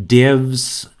use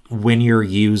divs when you're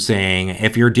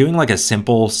if you're doing like a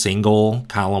simple single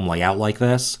column layout like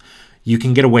this, you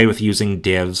can get away with using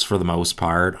divs for the most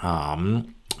part.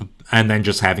 And then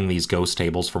just having these ghost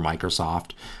tables for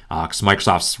Microsoft, because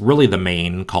Microsoft's really the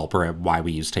main culprit why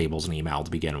we use tables in email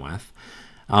to begin with.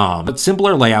 But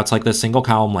simpler layouts like this, single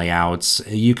column layouts,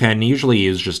 you can usually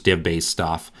use just div-based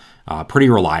stuff pretty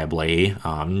reliably,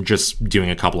 just doing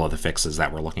a couple of the fixes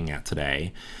that we're looking at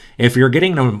today. If you're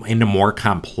getting into more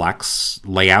complex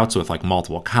layouts with like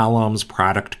multiple columns,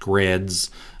 product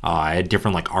grids,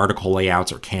 different like article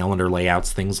layouts or calendar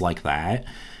layouts, things like that,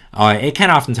 it can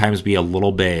oftentimes be a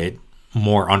little bit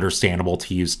more understandable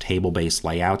to use table-based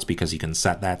layouts because you can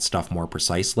set that stuff more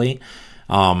precisely.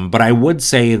 But I would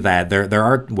say that there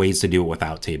are ways to do it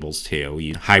without tables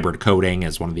too. Hybrid coding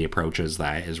is one of the approaches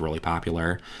that is really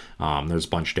popular. There's a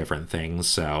bunch of different things.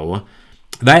 So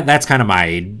that's kind of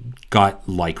my gut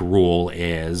like rule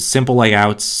is simple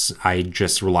layouts. I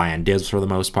just rely on divs for the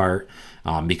most part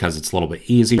because it's a little bit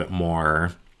easier,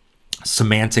 more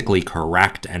semantically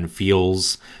correct, and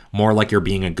feels more like you're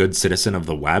being a good citizen of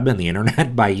the web and the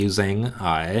internet by using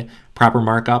proper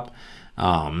markup.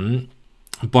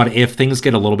 But if things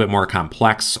get a little bit more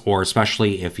complex, or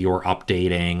especially if you're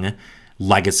updating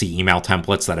legacy email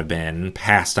templates that have been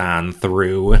passed on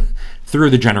through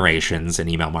the generations in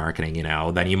email marketing, you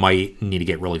know, then you might need to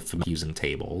get really familiar using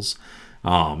tables.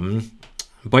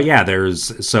 But yeah,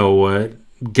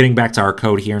 getting back to our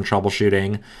code here in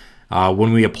troubleshooting,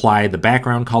 when we applied the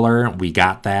background color, we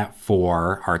got that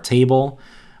for our table.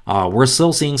 We're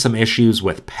still seeing some issues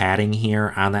with padding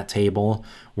here on that table.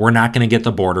 We're not going to get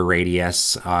the border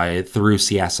radius through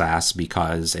CSS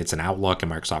because it's an Outlook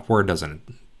and Microsoft Word doesn't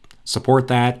support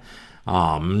that.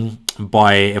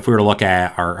 But if we were to look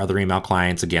at our other email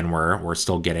clients, again, we're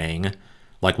still getting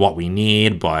like what we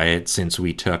need, but since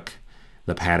we took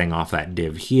the padding off that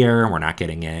div here, we're not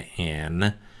getting it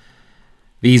in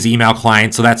these email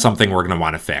clients, so that's something we're going to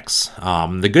want to fix.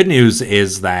 The good news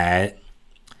is that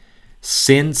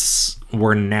since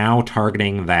we're now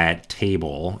targeting that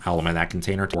table element, that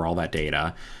container for all that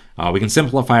data, we can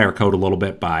simplify our code a little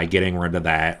bit by getting rid of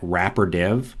that wrapper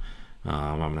div.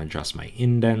 I'm going to adjust my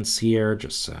indents here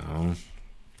just so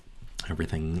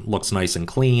everything looks nice and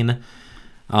clean.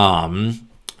 But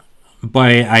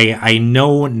I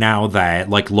know now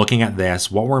that, like, looking at this,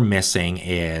 what we're missing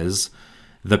is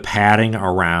the padding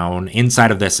around inside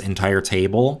of this entire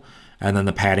table, and then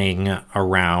the padding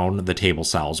around the table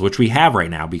cells, which we have right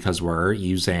now because we're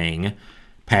using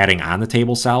padding on the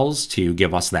table cells to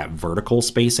give us that vertical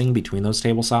spacing between those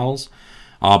table cells.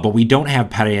 But we don't have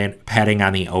padding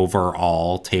on the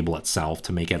overall table itself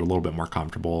to make it a little bit more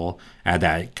comfortable, add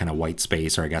that kind of white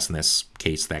space, or I guess in this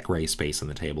case, that gray space in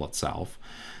the table itself.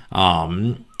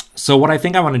 So what I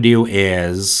think I want to do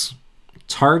is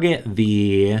target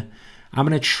I'm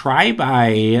going to try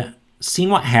by seeing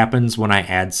what happens when I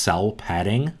add cell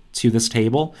padding to this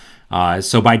table.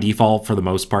 So by default, for the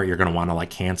most part, you're going to want to like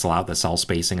cancel out the cell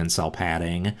spacing and cell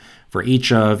padding for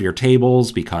each of your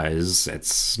tables because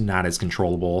it's not as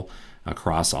controllable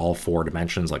across all 4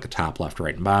 dimensions like the top, left,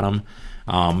 right, and bottom.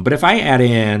 But if I add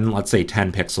in, let's say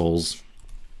 10 pixels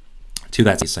to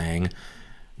that spacing,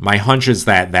 my hunch is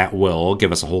that that will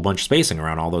give us a whole bunch of spacing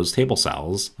around all those table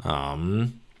cells.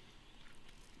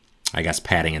 I guess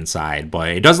padding inside, but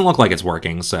it doesn't look like it's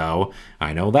working, so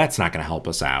I know that's not going to help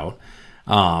us out.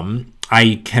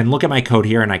 I can look at my code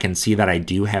here and I can see that I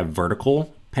do have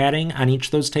vertical padding on each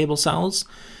of those table cells.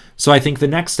 So I think the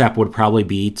next step would probably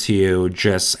be to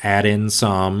just add in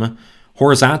some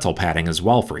horizontal padding as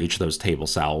well for each of those table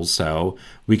cells. So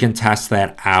we can test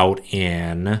that out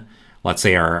in, let's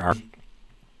say, our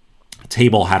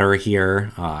table header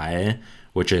here,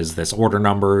 which is this order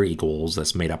number equals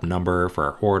this made up number for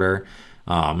our order.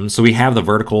 So we have the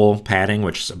vertical padding,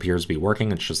 which appears to be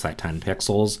working. It's just that 10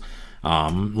 pixels.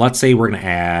 Let's say we're going to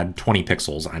add 20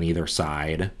 pixels on either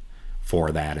side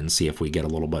for that and see if we get a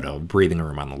little bit of breathing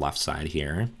room on the left side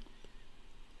here.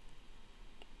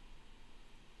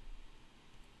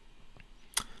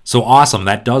 So awesome,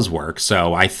 that does work.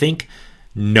 So I think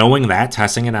knowing that,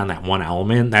 testing it on that one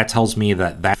element, that tells me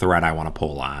that that thread I want to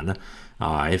pull on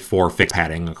for fixed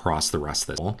padding across the rest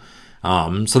of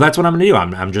this. So that's what I'm going to do.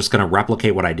 I'm just going to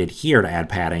replicate what I did here to add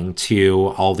padding to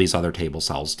all these other table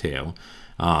cells too.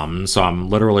 So I'm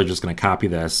literally just going to copy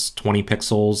this 20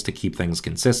 pixels to keep things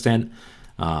consistent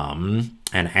and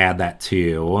add that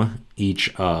to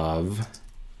each of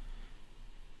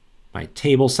my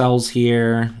table cells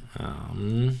here.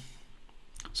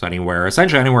 So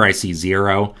essentially anywhere I see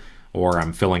 0, or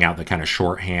I'm filling out the kind of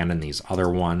shorthand in these other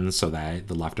ones so that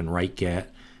the left and right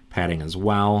get padding as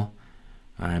well,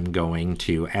 I'm going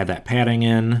to add that padding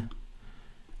in.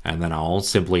 And then I'll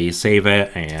simply save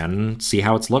it and see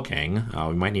how it's looking.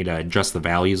 We might need to adjust the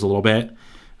values a little bit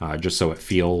just so it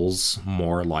feels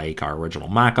more like our original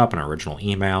mockup and our original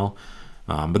email.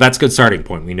 But that's a good starting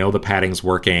point. We know the padding's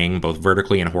working both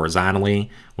vertically and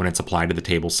horizontally when it's applied to the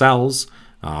table cells.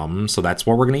 So that's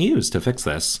what we're going to use to fix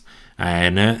this.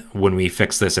 And when we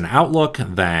fix this in Outlook,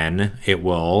 then it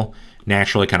will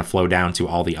naturally kind of flow down to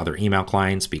all the other email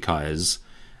clients because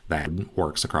that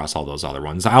works across all those other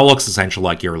ones. Outlook's essentially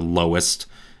like your lowest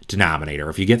denominator.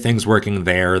 If you get things working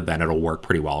there, then it'll work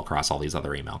pretty well across all these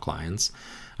other email clients.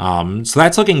 So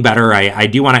that's looking better. I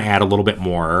do want to add a little bit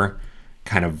more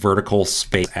kind of vertical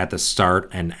space at the start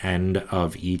and end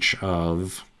of each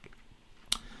of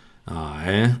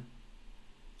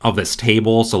this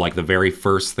table. So like the very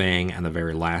first thing and the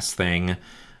very last thing.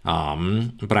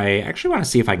 But I actually want to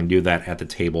see if I can do that at the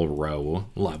table row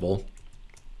level.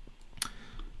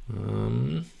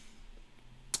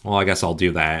 Well, I guess I'll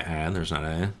do that. And there's not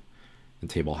the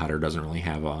table header doesn't really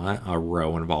have a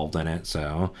row involved in it.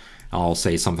 So I'll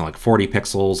say something like 40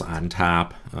 pixels on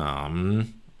top.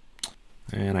 And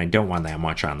I don't want that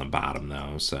much on the bottom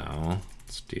though. So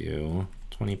let's do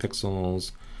 20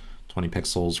 pixels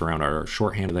around our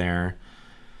shorthand there.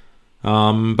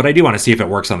 But I do want to see if it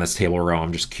works on this table row.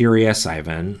 I'm just curious. I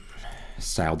haven't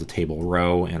styled the table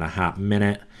row in a hot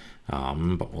minute.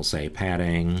 But we'll say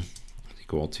padding is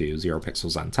equal to 0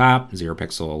 pixels on top, 0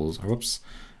 pixels, whoops.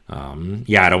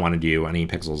 Yeah, I don't want to do any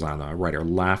pixels on the right or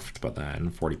left, but then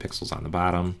 40 pixels on the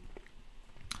bottom.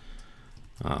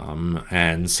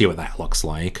 And see what that looks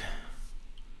like.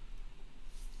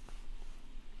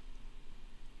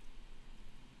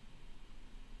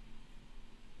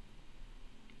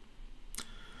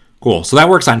 Cool, so that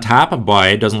works on top,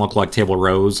 but it doesn't look like table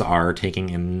rows are taking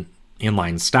in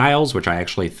inline styles, which I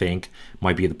actually think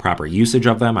might be the proper usage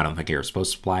of them. I don't think you're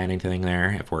supposed to apply anything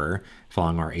there if we're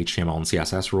following our HTML and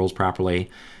CSS rules properly.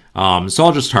 So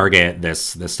I'll just target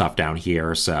this stuff down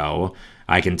here. So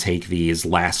I can take these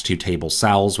last two table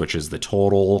cells, which is the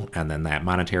total and then that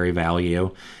monetary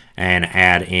value, and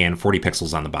add in 40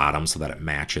 pixels on the bottom so that it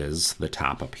matches the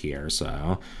top up here.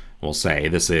 So we'll say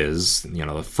this is,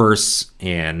 the first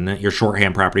in your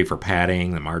shorthand property for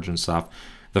padding, the margin stuff.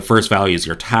 The first value is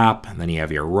your top, and then you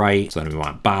have your right. So then we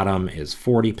want bottom is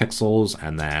 40 pixels,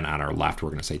 and then on our left, we're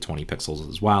going to say 20 pixels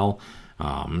as well,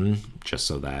 just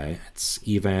so that it's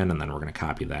even. And then we're going to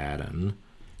copy that and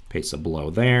paste it below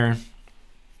there.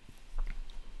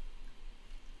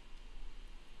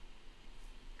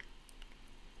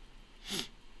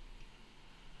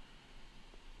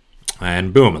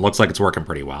 And boom, it looks like it's working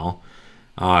pretty well.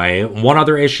 One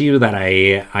other issue that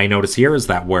I notice here is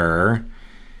that we're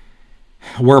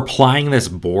applying this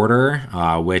border,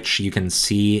 which you can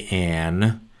see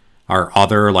in our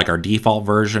our default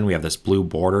version. We have this blue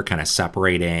border kind of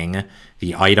separating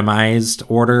the itemized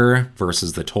order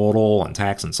versus the total and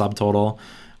tax and subtotal.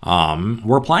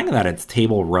 We're applying that at the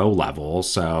table row level,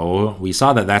 so we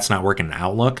saw that that's not working in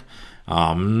Outlook.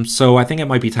 So I think it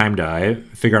might be time to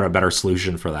figure out a better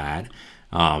solution for that.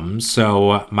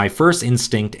 So my first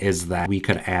instinct is that we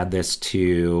could add this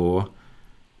to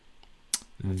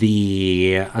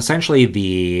essentially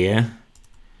the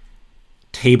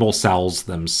table cells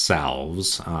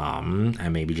themselves,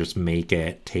 and maybe just make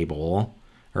it table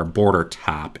or border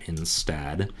top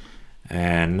instead.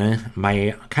 And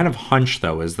my kind of hunch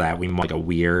though is that we might like a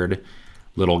weird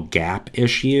little gap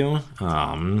issue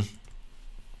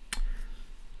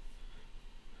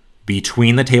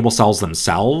between the table cells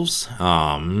themselves,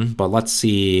 but let's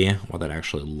see what that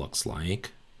actually looks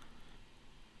like.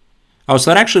 Oh,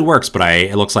 so that actually works, but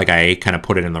it looks like I kind of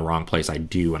put it in the wrong place. I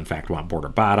do, in fact, want border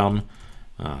bottom.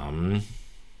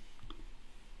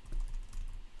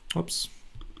 Whoops.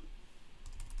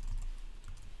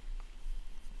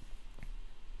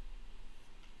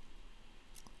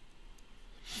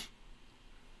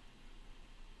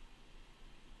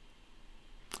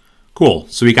 Cool,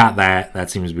 so we got that. That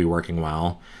seems to be working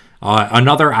well.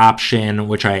 Another option,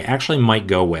 which I actually might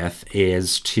go with,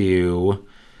 is to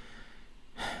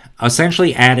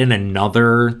essentially add in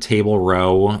another table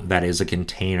row that is a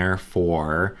container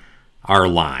for our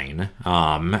line.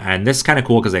 And this is kind of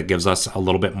cool because it gives us a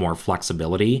little bit more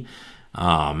flexibility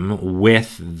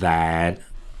with that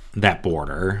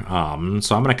border.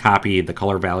 So I'm going to copy the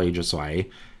color value just so I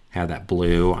have that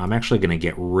blue. I'm actually going to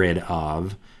get rid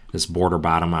of this border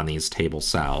bottom on these table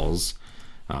cells.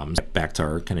 Back to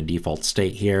our kind of default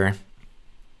state here.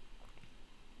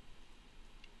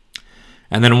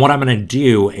 And then what I'm going to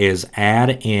do is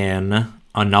add in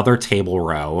another table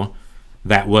row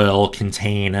that will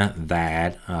contain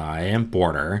that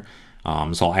border.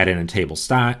 So I'll add in a table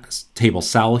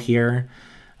cell here.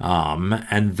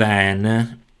 And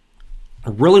then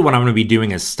really what I'm going to be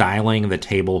doing is styling the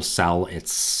table cell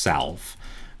itself,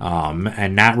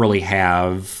 and not really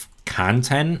have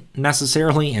content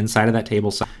necessarily inside of that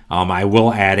table cell. I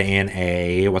will add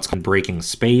in what's called breaking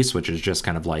space, which is just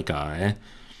kind of like a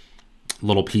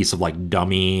little piece of like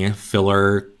dummy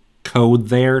filler code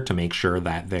there to make sure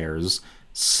that there's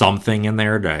something in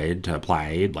there to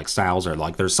apply like styles, or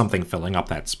like there's something filling up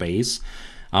that space.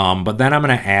 But then I'm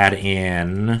going to add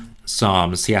in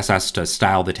some CSS to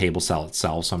style the table cell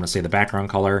itself. So I'm going to say the background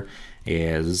color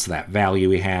is that value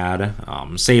we had.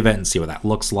 Save it and see what that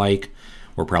looks like.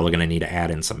 We're probably going to need to add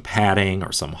in some padding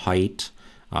or some height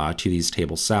to these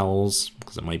table cells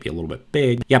because it might be a little bit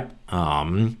big. Yep.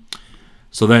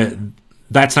 So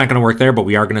that's not going to work there, but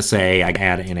we are going to say I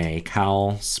add in a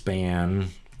col span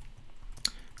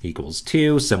equals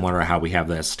 2, similar to how we have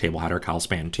this table header col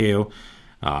span 2.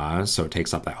 So it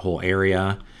takes up that whole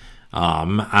area.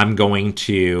 I'm going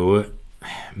to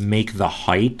make the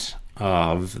height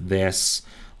of this,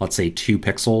 let's say 2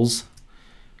 pixels,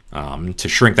 to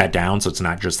shrink that down so it's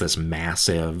not just this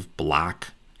massive block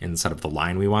instead of the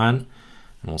line we want.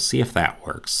 And we'll see if that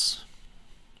works.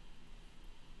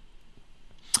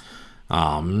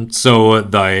 So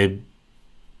the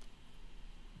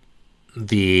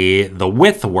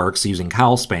width works using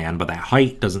col span, but that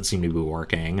height doesn't seem to be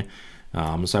working.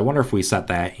 So I wonder if we set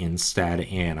that instead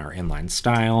in our inline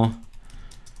style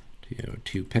to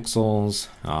 2 pixels,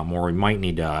 or we might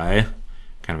need to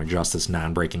kind of adjust this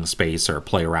non-breaking space or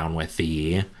play around with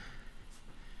the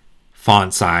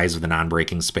font size of the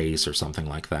non-breaking space or something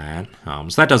like that.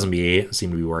 So that doesn't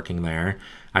seem to be working there.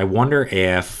 I wonder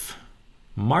if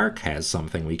Mark has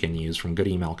something we can use from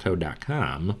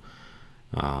goodemailcode.com.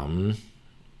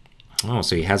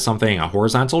 So he has something, a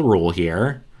horizontal rule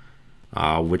here,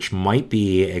 which might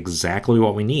be exactly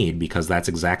what we need, because that's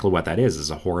exactly what that is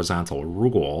a horizontal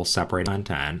rule separating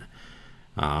content.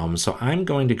 So I'm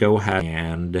going to go ahead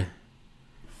and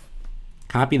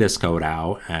copy this code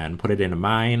out and put it into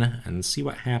mine and see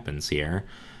what happens here.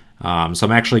 So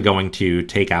I'm actually going to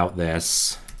take out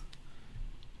this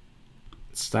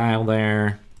style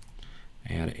there,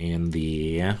 add in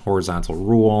the horizontal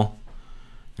rule,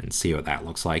 and see what that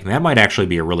looks like. And that might actually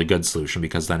be a really good solution,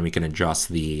 because then we can adjust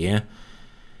the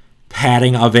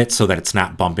padding of it so that it's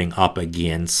not bumping up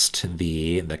against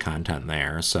the content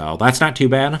there. So that's not too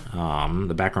bad.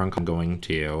 The background, I'm going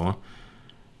to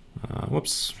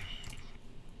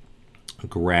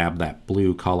grab that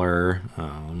blue color.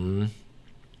 I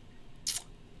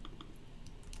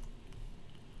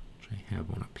have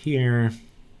one up here.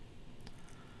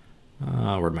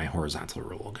 Where'd my horizontal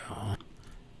rule go?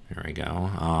 There we go.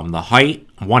 The height,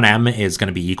 1em, is going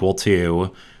to be equal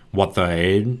to what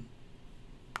the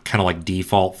kind of like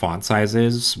default font size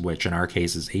is, which in our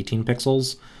case is 18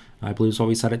 pixels, I believe is what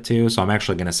we set it to. So I'm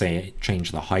actually going to say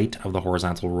change the height of the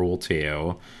horizontal rule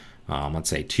to, let's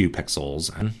say 2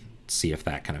 pixels, and see if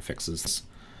that kind of fixes this.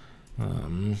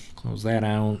 Close that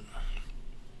out.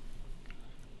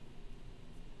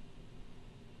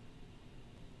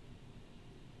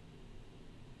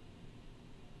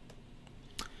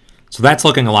 So that's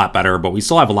looking a lot better, but we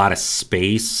still have a lot of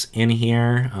space in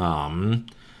here.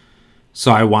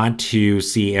 So I want to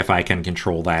see if I can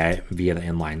control that via the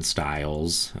inline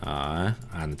styles on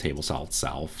the table cell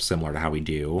itself, similar to how we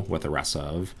do with the rest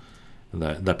of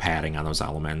the padding on those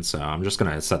elements. So I'm just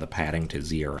going to set the padding to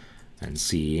 0 and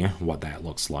see what that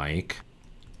looks like.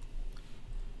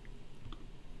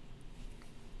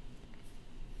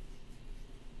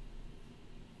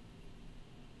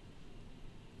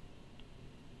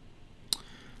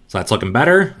 So that's looking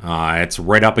better. It's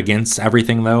right up against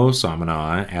everything though, so I'm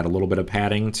gonna add a little bit of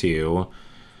padding to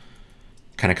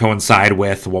kind of coincide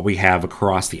with what we have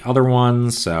across the other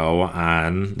ones. So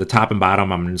on the top and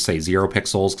bottom, I'm gonna say 0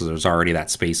 pixels because there's already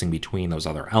that spacing between those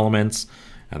other elements,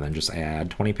 and then just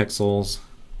add 20 pixels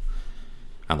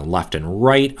on the left and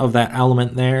right of that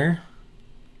element there.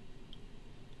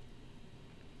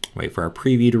 Wait for our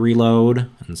preview to reload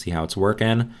and see how it's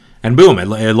working. And boom, it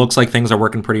looks like things are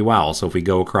working pretty well. So if we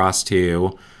go across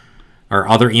to our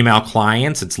other email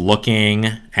clients, it's looking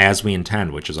as we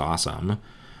intend, which is awesome.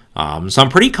 So I'm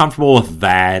pretty comfortable with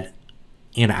that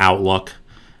in Outlook.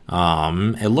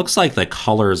 It looks like the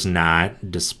color's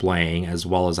not displaying as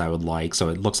well as I would like. So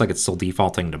it looks like it's still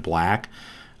defaulting to black.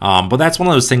 But that's one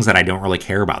of those things that I don't really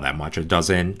care about that much. It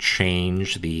doesn't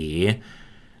change the...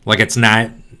 Like, it's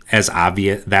not as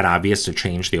obvious to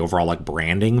change the overall like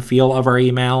branding feel of our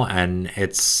email, and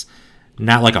it's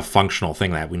not like a functional thing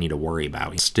that we need to worry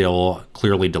about. It's still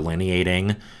clearly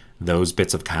delineating those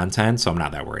bits of content, so I'm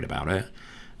not that worried about it.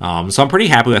 So I'm pretty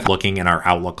happy with looking at our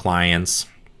Outlook clients.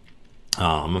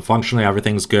 Functionally,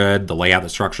 everything's good. The layout, the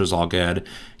structure is all good.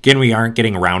 Again, we aren't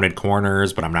getting rounded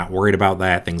corners, but I'm not worried about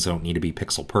that. Things don't need to be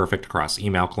pixel perfect across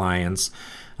email clients.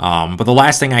 But the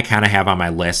last thing I kind of have on my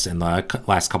list in the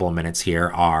last couple of minutes here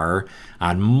are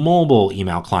on mobile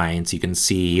email clients. You can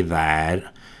see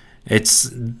that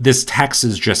this text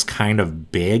is just kind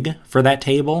of big for that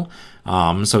table.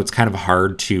 So it's kind of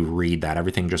hard to read that.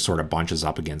 Everything just sort of bunches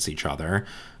up against each other.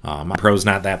 Pro's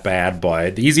not that bad,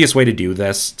 but the easiest way to do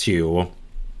this to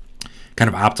kind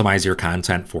of optimize your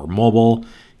content for mobile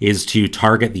is to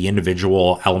target the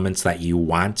individual elements that you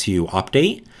want to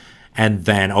update. and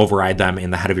then override them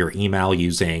in the head of your email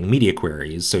using media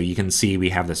queries. So you can see we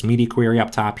have this media query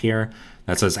up top here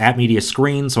that says at media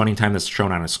screen. So anytime that's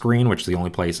shown on a screen, which is the only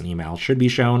place an email should be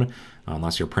shown,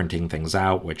 unless you're printing things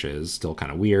out, which is still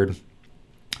kind of weird.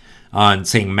 And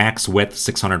saying max width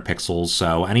 600 pixels.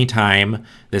 So anytime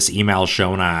this email is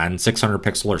shown on 600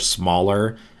 pixel or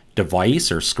smaller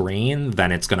device or screen,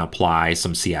 then it's going to apply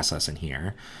some CSS in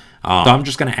here. So I'm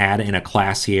just going to add in a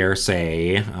class here,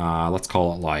 say, let's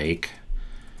call it like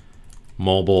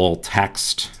mobile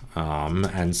text,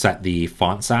 and set the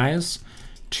font size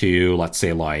to, let's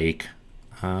say like,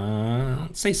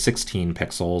 let's say 16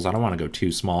 pixels. I don't want to go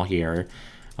too small here.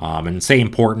 And say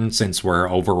important, since we're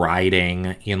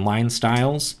overriding inline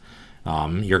styles,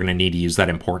 you're going to need to use that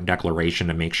important declaration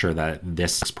to make sure that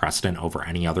this is precedent over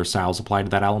any other styles applied to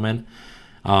that element.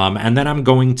 And then I'm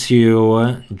going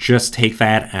to just take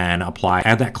that and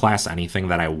add that class anything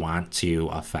that I want to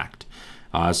affect.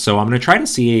 So I'm going to try to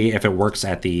see if it works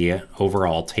at the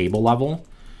overall table level,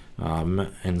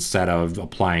 instead of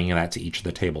applying that to each of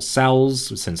the table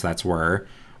cells, since that's where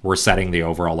we're setting the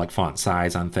overall like font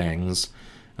size on things.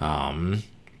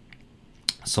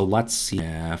 So let's see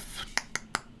if,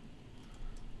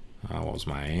 what was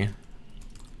my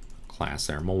class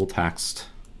there? Mobile text.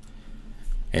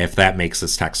 If that makes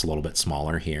this text a little bit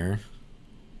smaller here.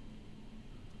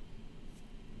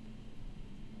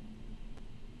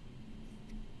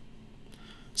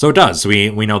 So it does. We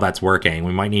know that's working.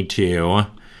 We might need to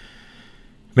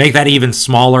make that even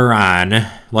smaller on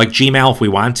like Gmail if we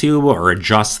want to, or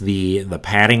adjust the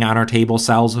padding on our table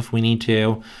cells if we need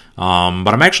to. But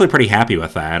I'm actually pretty happy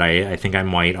with that. I think I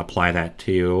might apply that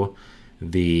to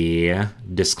the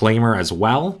disclaimer as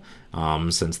well,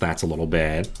 since that's a little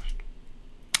bit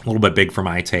big for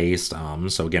my taste.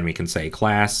 So again, we can say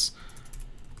class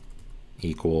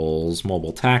equals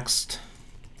mobile text,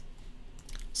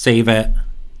 save it,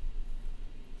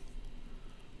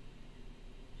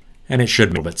 and it should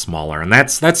be a little bit smaller. And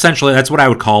that's essentially, that's what I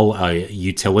would call a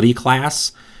utility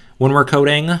class when we're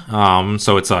coding.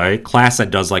 So it's a class that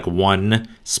does like one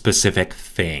specific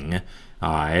thing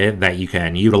that you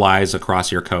can utilize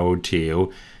across your code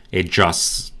to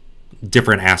adjust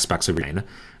different aspects of your brain.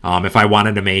 If I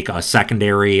wanted to make a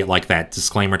secondary, like that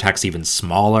disclaimer text, even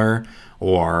smaller,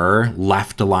 or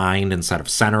left aligned instead of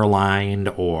center aligned,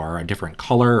 or a different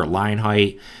color or line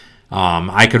height,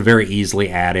 I could very easily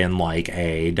add in like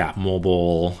a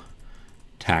 .mobile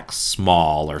text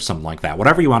small or something like that.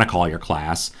 Whatever you want to call your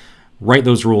class, write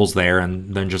those rules there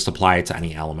and then just apply it to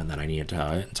any element that I need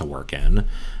to work in.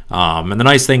 And the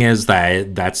nice thing is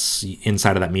that that's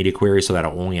inside of that media query, so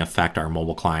that'll only affect our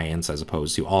mobile clients as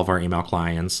opposed to all of our email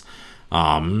clients. So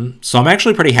I'm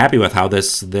actually pretty happy with how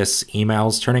this email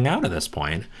is turning out at this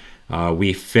point.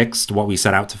 We fixed what we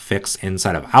set out to fix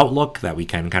inside of Outlook that we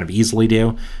can kind of easily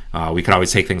do. We could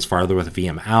always take things farther with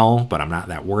VML, but I'm not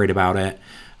that worried about it.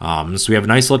 So we have a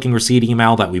nice looking receipt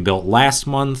email that we built last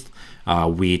month.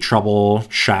 We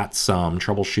troubleshot,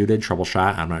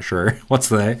 I'm not sure what's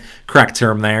the correct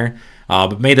term there,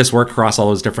 but made this work across all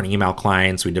those different email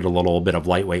clients. We did a little bit of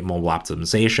lightweight mobile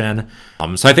optimization.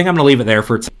 So I think I'm going to leave it there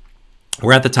for today.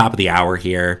 We're at the top of the hour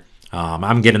here.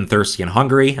 I'm getting thirsty and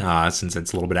hungry since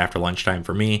it's a little bit after lunchtime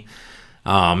for me.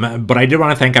 But I did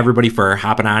want to thank everybody for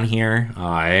hopping on here,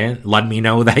 letting me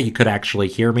know that you could actually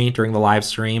hear me during the live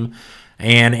stream.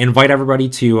 And invite everybody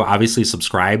to obviously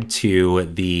subscribe to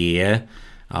the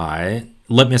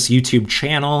Litmus YouTube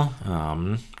channel.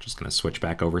 Just going to switch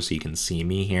back over so you can see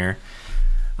me here.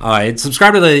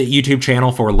 Subscribe to the YouTube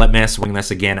channel for Litmus. We're doing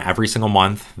this again every single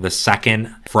month, the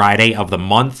second Friday of the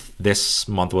month. This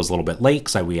month was a little bit late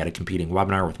because we had a competing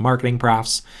webinar with marketing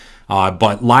profs.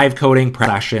 But live coding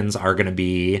sessions are going to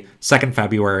be second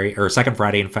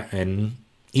Friday in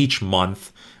each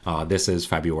month. This is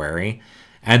February.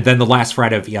 And then the last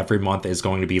Friday of every month is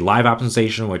going to be live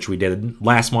optimization, which we did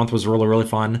last month, was really, really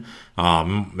fun.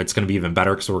 It's going to be even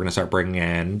better because we're going to start bringing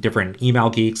in different email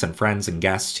geeks and friends and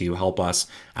guests to help us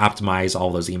optimize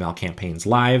all those email campaigns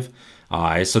live.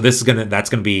 So that's going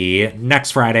to be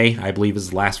next Friday, I believe is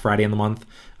the last Friday in the month.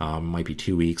 Might be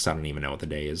 2 weeks. I don't even know what the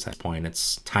day is at this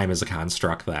point. Time is a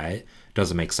construct that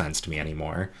doesn't make sense to me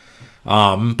anymore.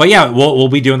 But yeah, we'll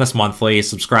be doing this monthly.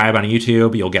 Subscribe on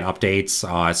YouTube. You'll get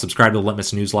updates. Subscribe to the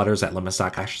Litmus newsletters at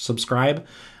litmus.com/subscribe.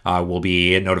 We'll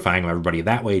be notifying everybody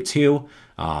that way too.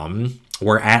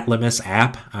 We're at Litmus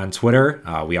app on Twitter.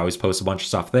 We always post a bunch of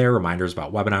stuff there. Reminders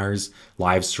about webinars,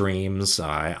 live streams,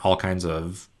 all kinds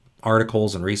of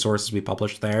articles and resources we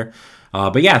publish there.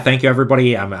 But yeah, thank you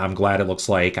everybody. I'm glad it looks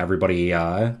like everybody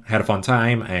had a fun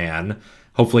time and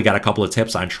hopefully got a couple of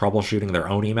tips on troubleshooting their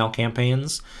own email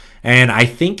campaigns. And I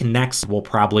think next we'll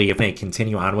probably, if they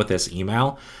continue on with this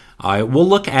email, we'll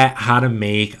look at how to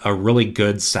make a really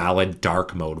good, solid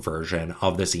dark mode version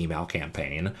of this email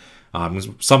campaign.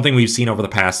 Something we've seen over the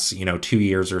past, 2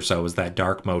 years or so is that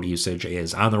dark mode usage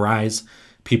is on the rise.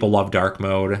 People love dark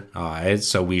mode,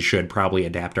 so we should probably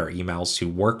adapt our emails to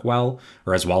work well,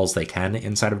 or as well as they can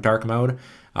inside of dark mode.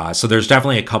 So there's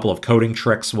definitely a couple of coding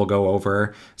tricks we'll go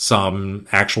over, some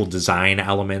actual design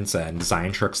elements and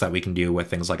design tricks that we can do with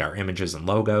things like our images and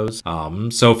logos.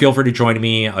 So feel free to join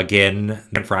me again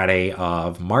next Friday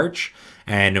of March,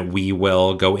 and we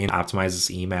will go in and optimize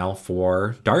this email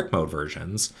for dark mode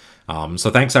versions. So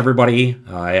thanks, everybody.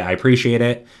 I appreciate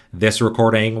it. This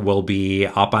recording will be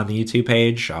up on the YouTube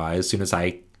page as soon as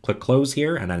I click close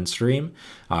here and then stream.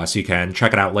 So you can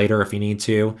check it out later if you need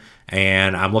to.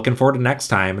 And I'm looking forward to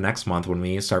next month, when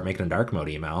we start making a dark mode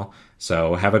email.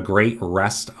 So have a great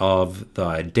rest of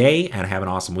the day and have an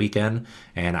awesome weekend.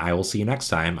 And I will see you next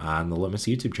time on the Litmus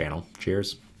YouTube channel.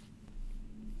 Cheers.